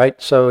first, right?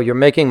 So you're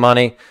making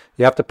money.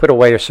 You have to put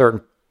away a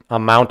certain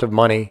amount of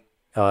money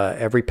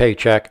every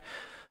paycheck.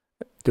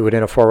 Do it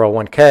in a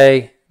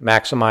 401k.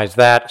 Maximize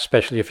that,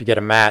 especially if you get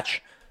a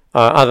match.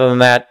 Other than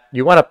that,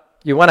 you want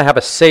to have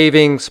a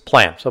savings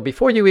plan. So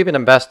before you even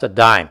invest a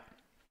dime,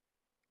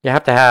 you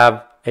have to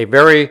have a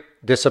very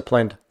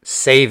disciplined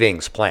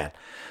savings plan.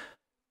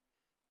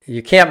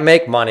 You can't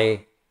make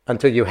money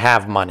until you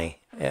have money.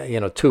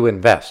 To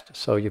invest.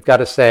 So you've got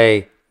to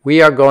say,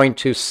 we are going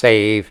to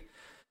save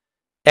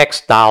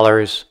X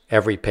dollars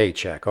every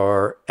paycheck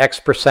or X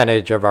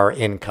percentage of our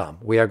income.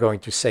 We are going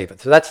to save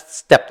it. So that's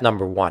step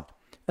number 1.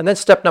 And then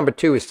step number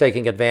 2 is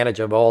taking advantage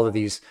of all of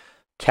these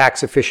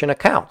tax efficient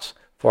accounts,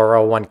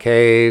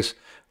 401ks,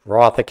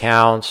 Roth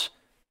accounts,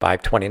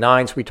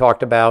 529s we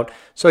talked about.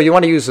 So you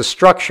want to use the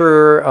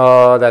structure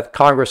that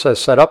Congress has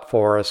set up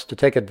for us to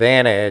take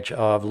advantage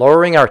of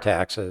lowering our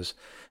taxes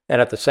and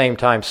at the same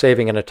time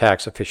saving in a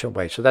tax-efficient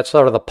way. So that's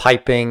sort of the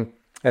piping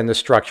and the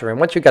structure. And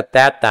once you get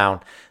that down,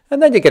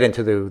 and then you get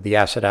into the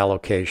asset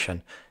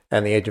allocation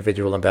and the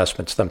individual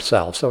investments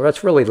themselves. So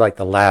that's really like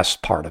the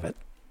last part of it.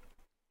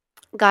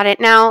 Got it.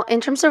 Now, in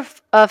terms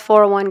of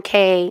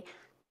 401k,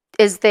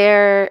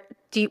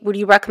 would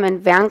you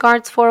recommend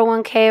Vanguard's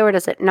 401k or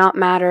does it not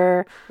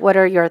matter? What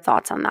are your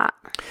thoughts on that?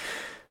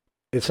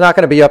 It's not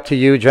going to be up to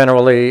you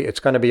generally. It's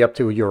going to be up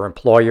to your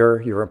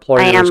employer. Your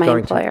employer I am is my going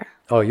employer.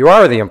 Oh, you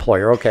are the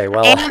employer. Okay,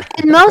 well.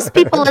 And most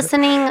people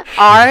listening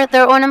are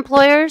their own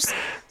employers.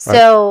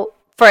 So,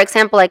 for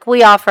example, like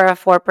we offer a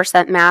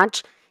 4%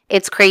 match.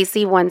 It's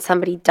crazy when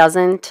somebody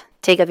doesn't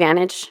take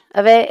advantage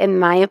of it, in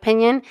my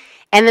opinion.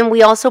 And then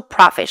we also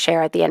profit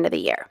share at the end of the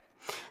year.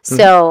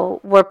 So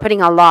we're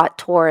putting a lot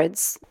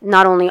towards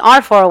not only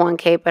our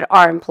 401k, but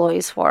our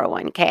employees'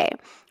 401k.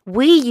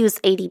 We use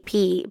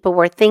ADP, but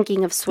we're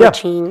thinking of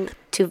switching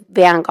to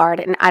Vanguard.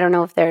 And I don't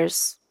know if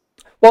there's...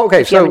 Well,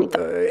 okay, so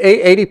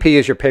ADP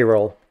is your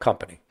payroll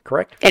company,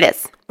 correct? It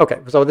is. Okay,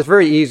 so it's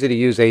very easy to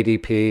use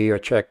ADP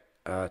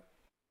or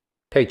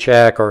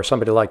Paycheck or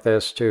somebody like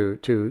this to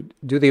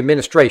do the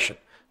administration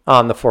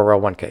on the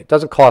 401k. It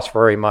doesn't cost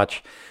very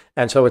much,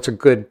 and so it's a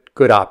good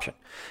option.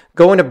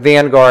 Going to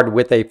Vanguard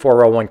with a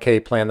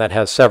 401k plan that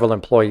has several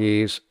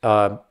employees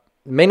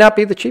may not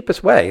be the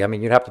cheapest way. I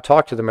mean, you'd have to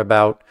talk to them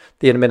about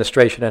the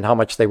administration and how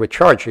much they would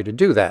charge you to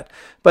do that.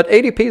 But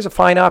ADP is a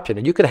fine option,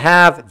 and you could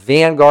have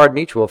Vanguard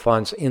mutual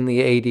funds in the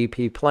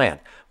ADP plan.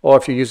 Or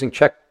if you're using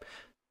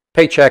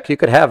Paycheck, you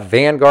could have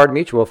Vanguard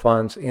mutual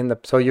funds in the...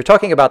 So you're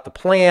talking about the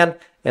plan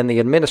and the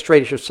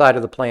administrative side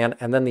of the plan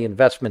and then the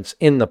investments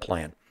in the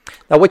plan.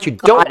 Now, what you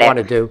don't want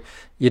to do,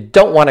 you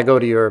don't want to go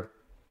to your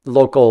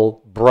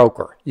local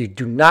broker. You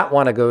do not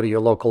want to go to your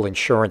local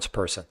insurance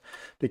person,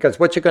 because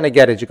what you're going to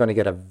get is you're going to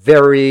get a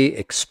very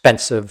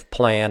expensive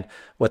plan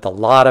with a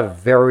lot of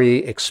very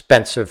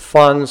expensive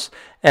funds.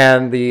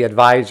 And the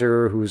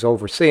advisor who's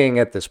overseeing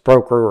it, this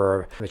broker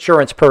or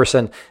insurance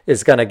person,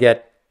 is going to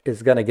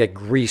get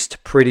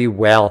greased pretty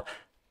well.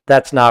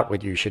 That's not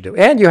what you should do.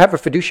 And you have a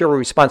fiduciary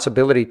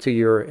responsibility to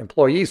your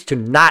employees to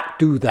not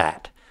do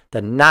that.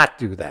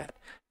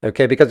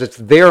 Okay, because it's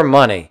their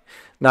money,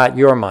 not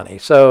your money.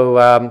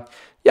 So,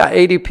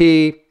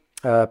 ADP,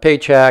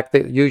 Paycheck,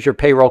 use your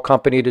payroll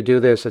company to do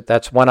this.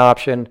 That's one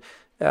option.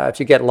 If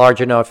you get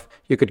large enough,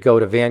 you could go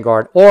to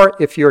Vanguard. Or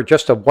if you're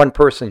just a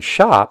one-person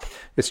shop,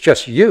 it's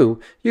just you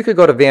could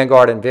go to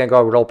Vanguard, and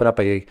Vanguard would open up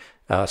a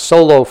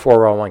solo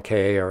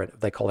 401k, or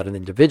they call it an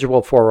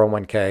individual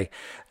 401k.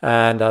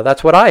 And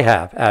that's what I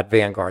have at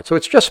Vanguard. So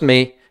it's just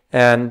me,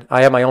 and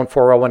I have my own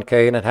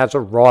 401k, and it has a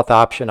Roth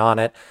option on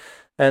it.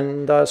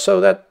 And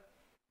so that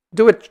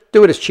do it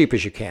as cheap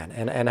as you can,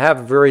 and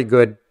have very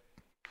good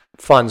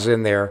funds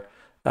in there,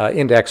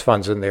 index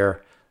funds in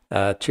there,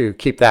 to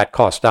keep that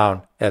cost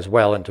down as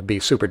well, and to be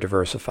super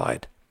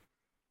diversified.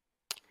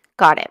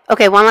 Got it.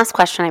 Okay, one last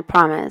question, I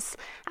promise.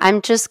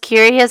 I'm just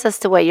curious as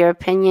to what your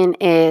opinion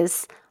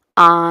is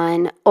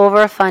on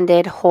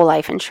overfunded whole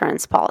life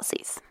insurance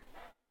policies.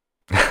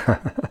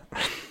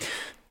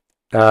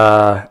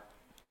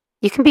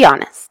 You can be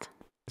honest.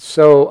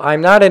 So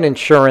I'm not an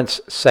insurance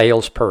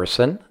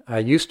salesperson. I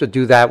used to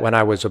do that when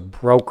I was a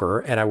broker,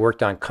 and I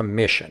worked on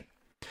commission.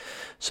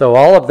 So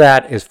all of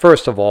that is,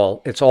 first of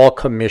all, it's all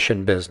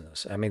commission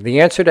business. I mean, the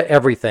answer to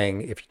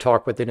everything, if you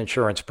talk with an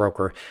insurance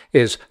broker,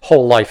 is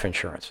whole life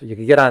insurance. You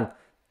can get on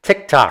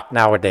TikTok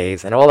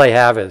nowadays, and all they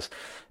have is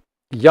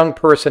young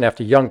person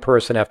after young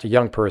person after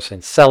young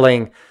person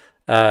selling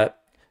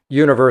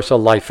universal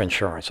life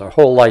insurance or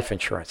whole life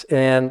insurance,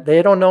 and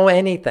they don't know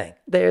anything.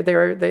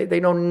 They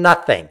know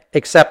nothing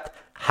except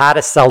how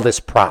to sell this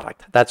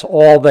product. That's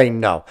all they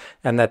know,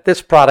 and that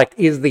this product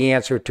is the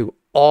answer to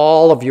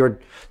all of your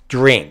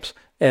dreams.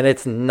 And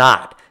it's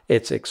not.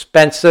 It's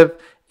expensive.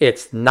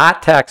 It's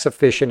not tax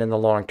efficient in the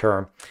long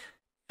term.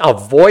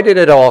 Avoid it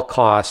at all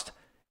costs.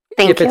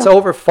 If it's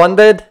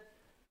overfunded,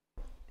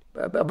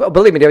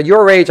 believe me, at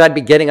your age, I'd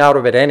be getting out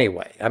of it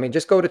anyway. I mean,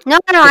 just go to... No,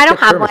 I don't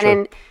have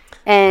one,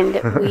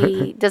 and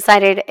we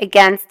decided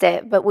against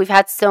it. But we've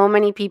had so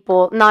many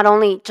people, not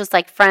only just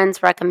like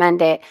friends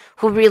recommend it,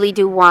 who really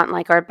do want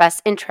like our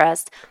best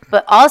interest,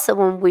 but also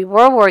when we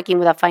were working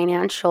with a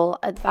financial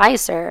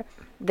advisor,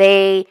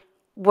 they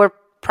were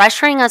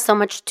pressuring us so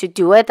much to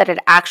do it that it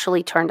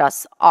actually turned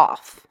us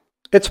off.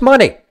 It's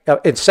money.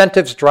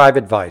 Incentives drive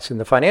advice. In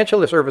the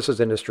financial services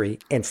industry,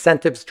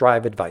 incentives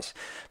drive advice.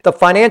 The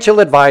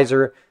financial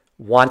advisor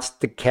wants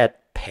to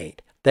get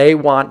paid. They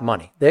want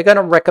money. They're going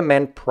to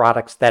recommend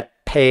products that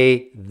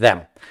pay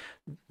them.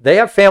 They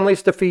have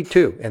families to feed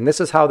too, and this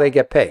is how they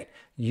get paid.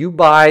 You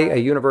buy a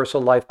universal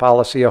life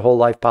policy, a whole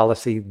life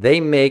policy, they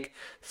make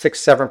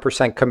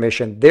 6-7%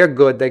 commission. They're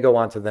good. They go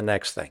on to the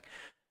next thing.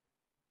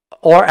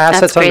 Or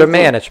assets under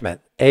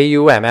management,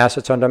 AUM,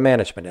 assets under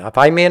management. If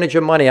I manage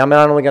your money, I'm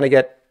not only going to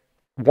get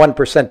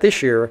 1%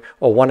 this year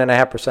or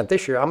 1.5%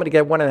 this year. I'm going to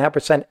get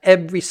 1.5%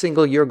 every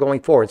single year going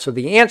forward. So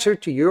the answer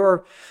to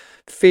your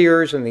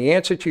fears and the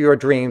answer to your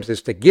dreams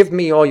is to give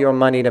me all your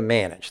money to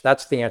manage.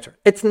 That's the answer.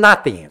 It's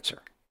not the answer.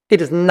 It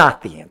is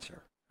not the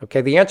answer.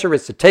 Okay, the answer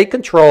is to take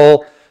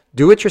control,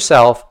 do it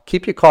yourself,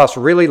 keep your costs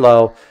really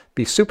low,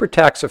 be super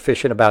tax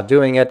efficient about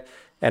doing it,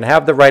 and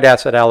have the right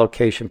asset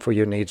allocation for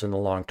your needs in the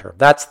long term.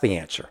 That's the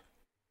answer.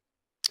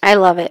 I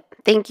love it.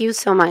 Thank you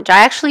so much. I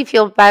actually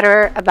feel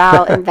better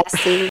about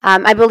investing.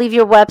 I believe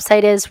your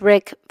website is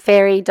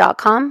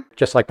rickferri.com.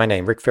 Just like my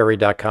name,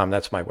 rickferri.com.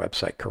 That's my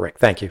website. Correct.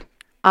 Thank you.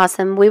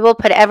 Awesome. We will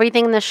put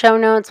everything in the show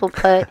notes. We'll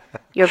put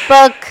your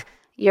book,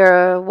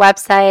 your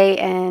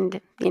website,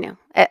 and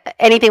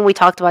anything we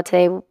talked about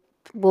today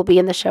will be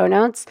in the show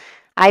notes.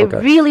 I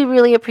really,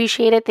 really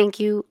appreciate it. Thank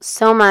you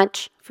so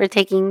much for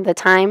taking the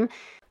time.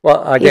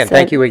 Well, again,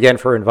 thank you again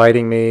for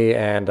inviting me,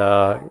 and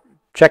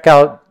check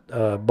out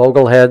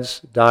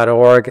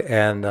bogleheads.org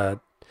and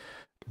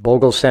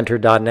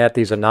boglecenter.net.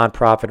 These are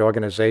nonprofit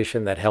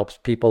organization that helps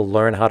people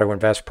learn how to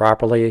invest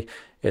properly.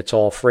 It's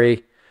all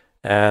free,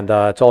 and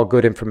it's all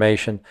good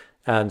information.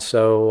 And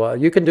so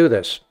you can do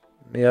this.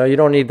 You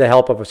don't need the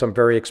help of some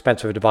very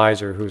expensive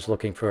advisor who's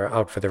looking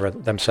out for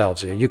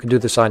themselves. You can do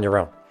this on your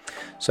own.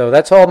 So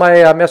that's all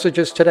my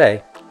messages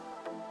today.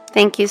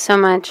 Thank you so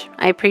much.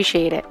 I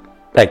appreciate it.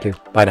 Thank you.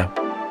 Bye now.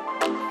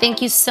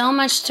 Thank you so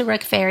much to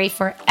Rick Ferri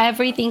for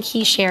everything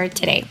he shared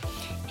today.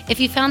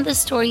 If you found this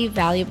story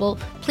valuable,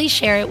 please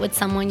share it with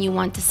someone you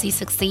want to see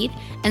succeed,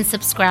 and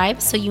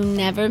subscribe so you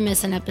never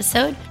miss an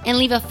episode, and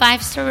leave a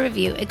 5-star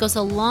review. It goes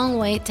a long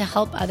way to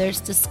help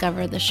others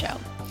discover the show.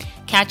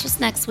 Catch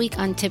us next week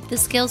on Tip the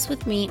Scales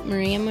with me,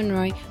 Maria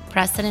Monroy,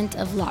 president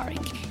of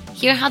Loring.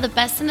 Hear how the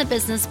best in the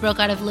business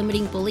broke out of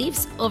limiting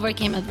beliefs,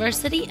 overcame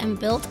adversity, and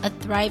built a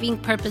thriving,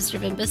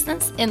 purpose-driven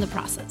business in the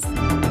process.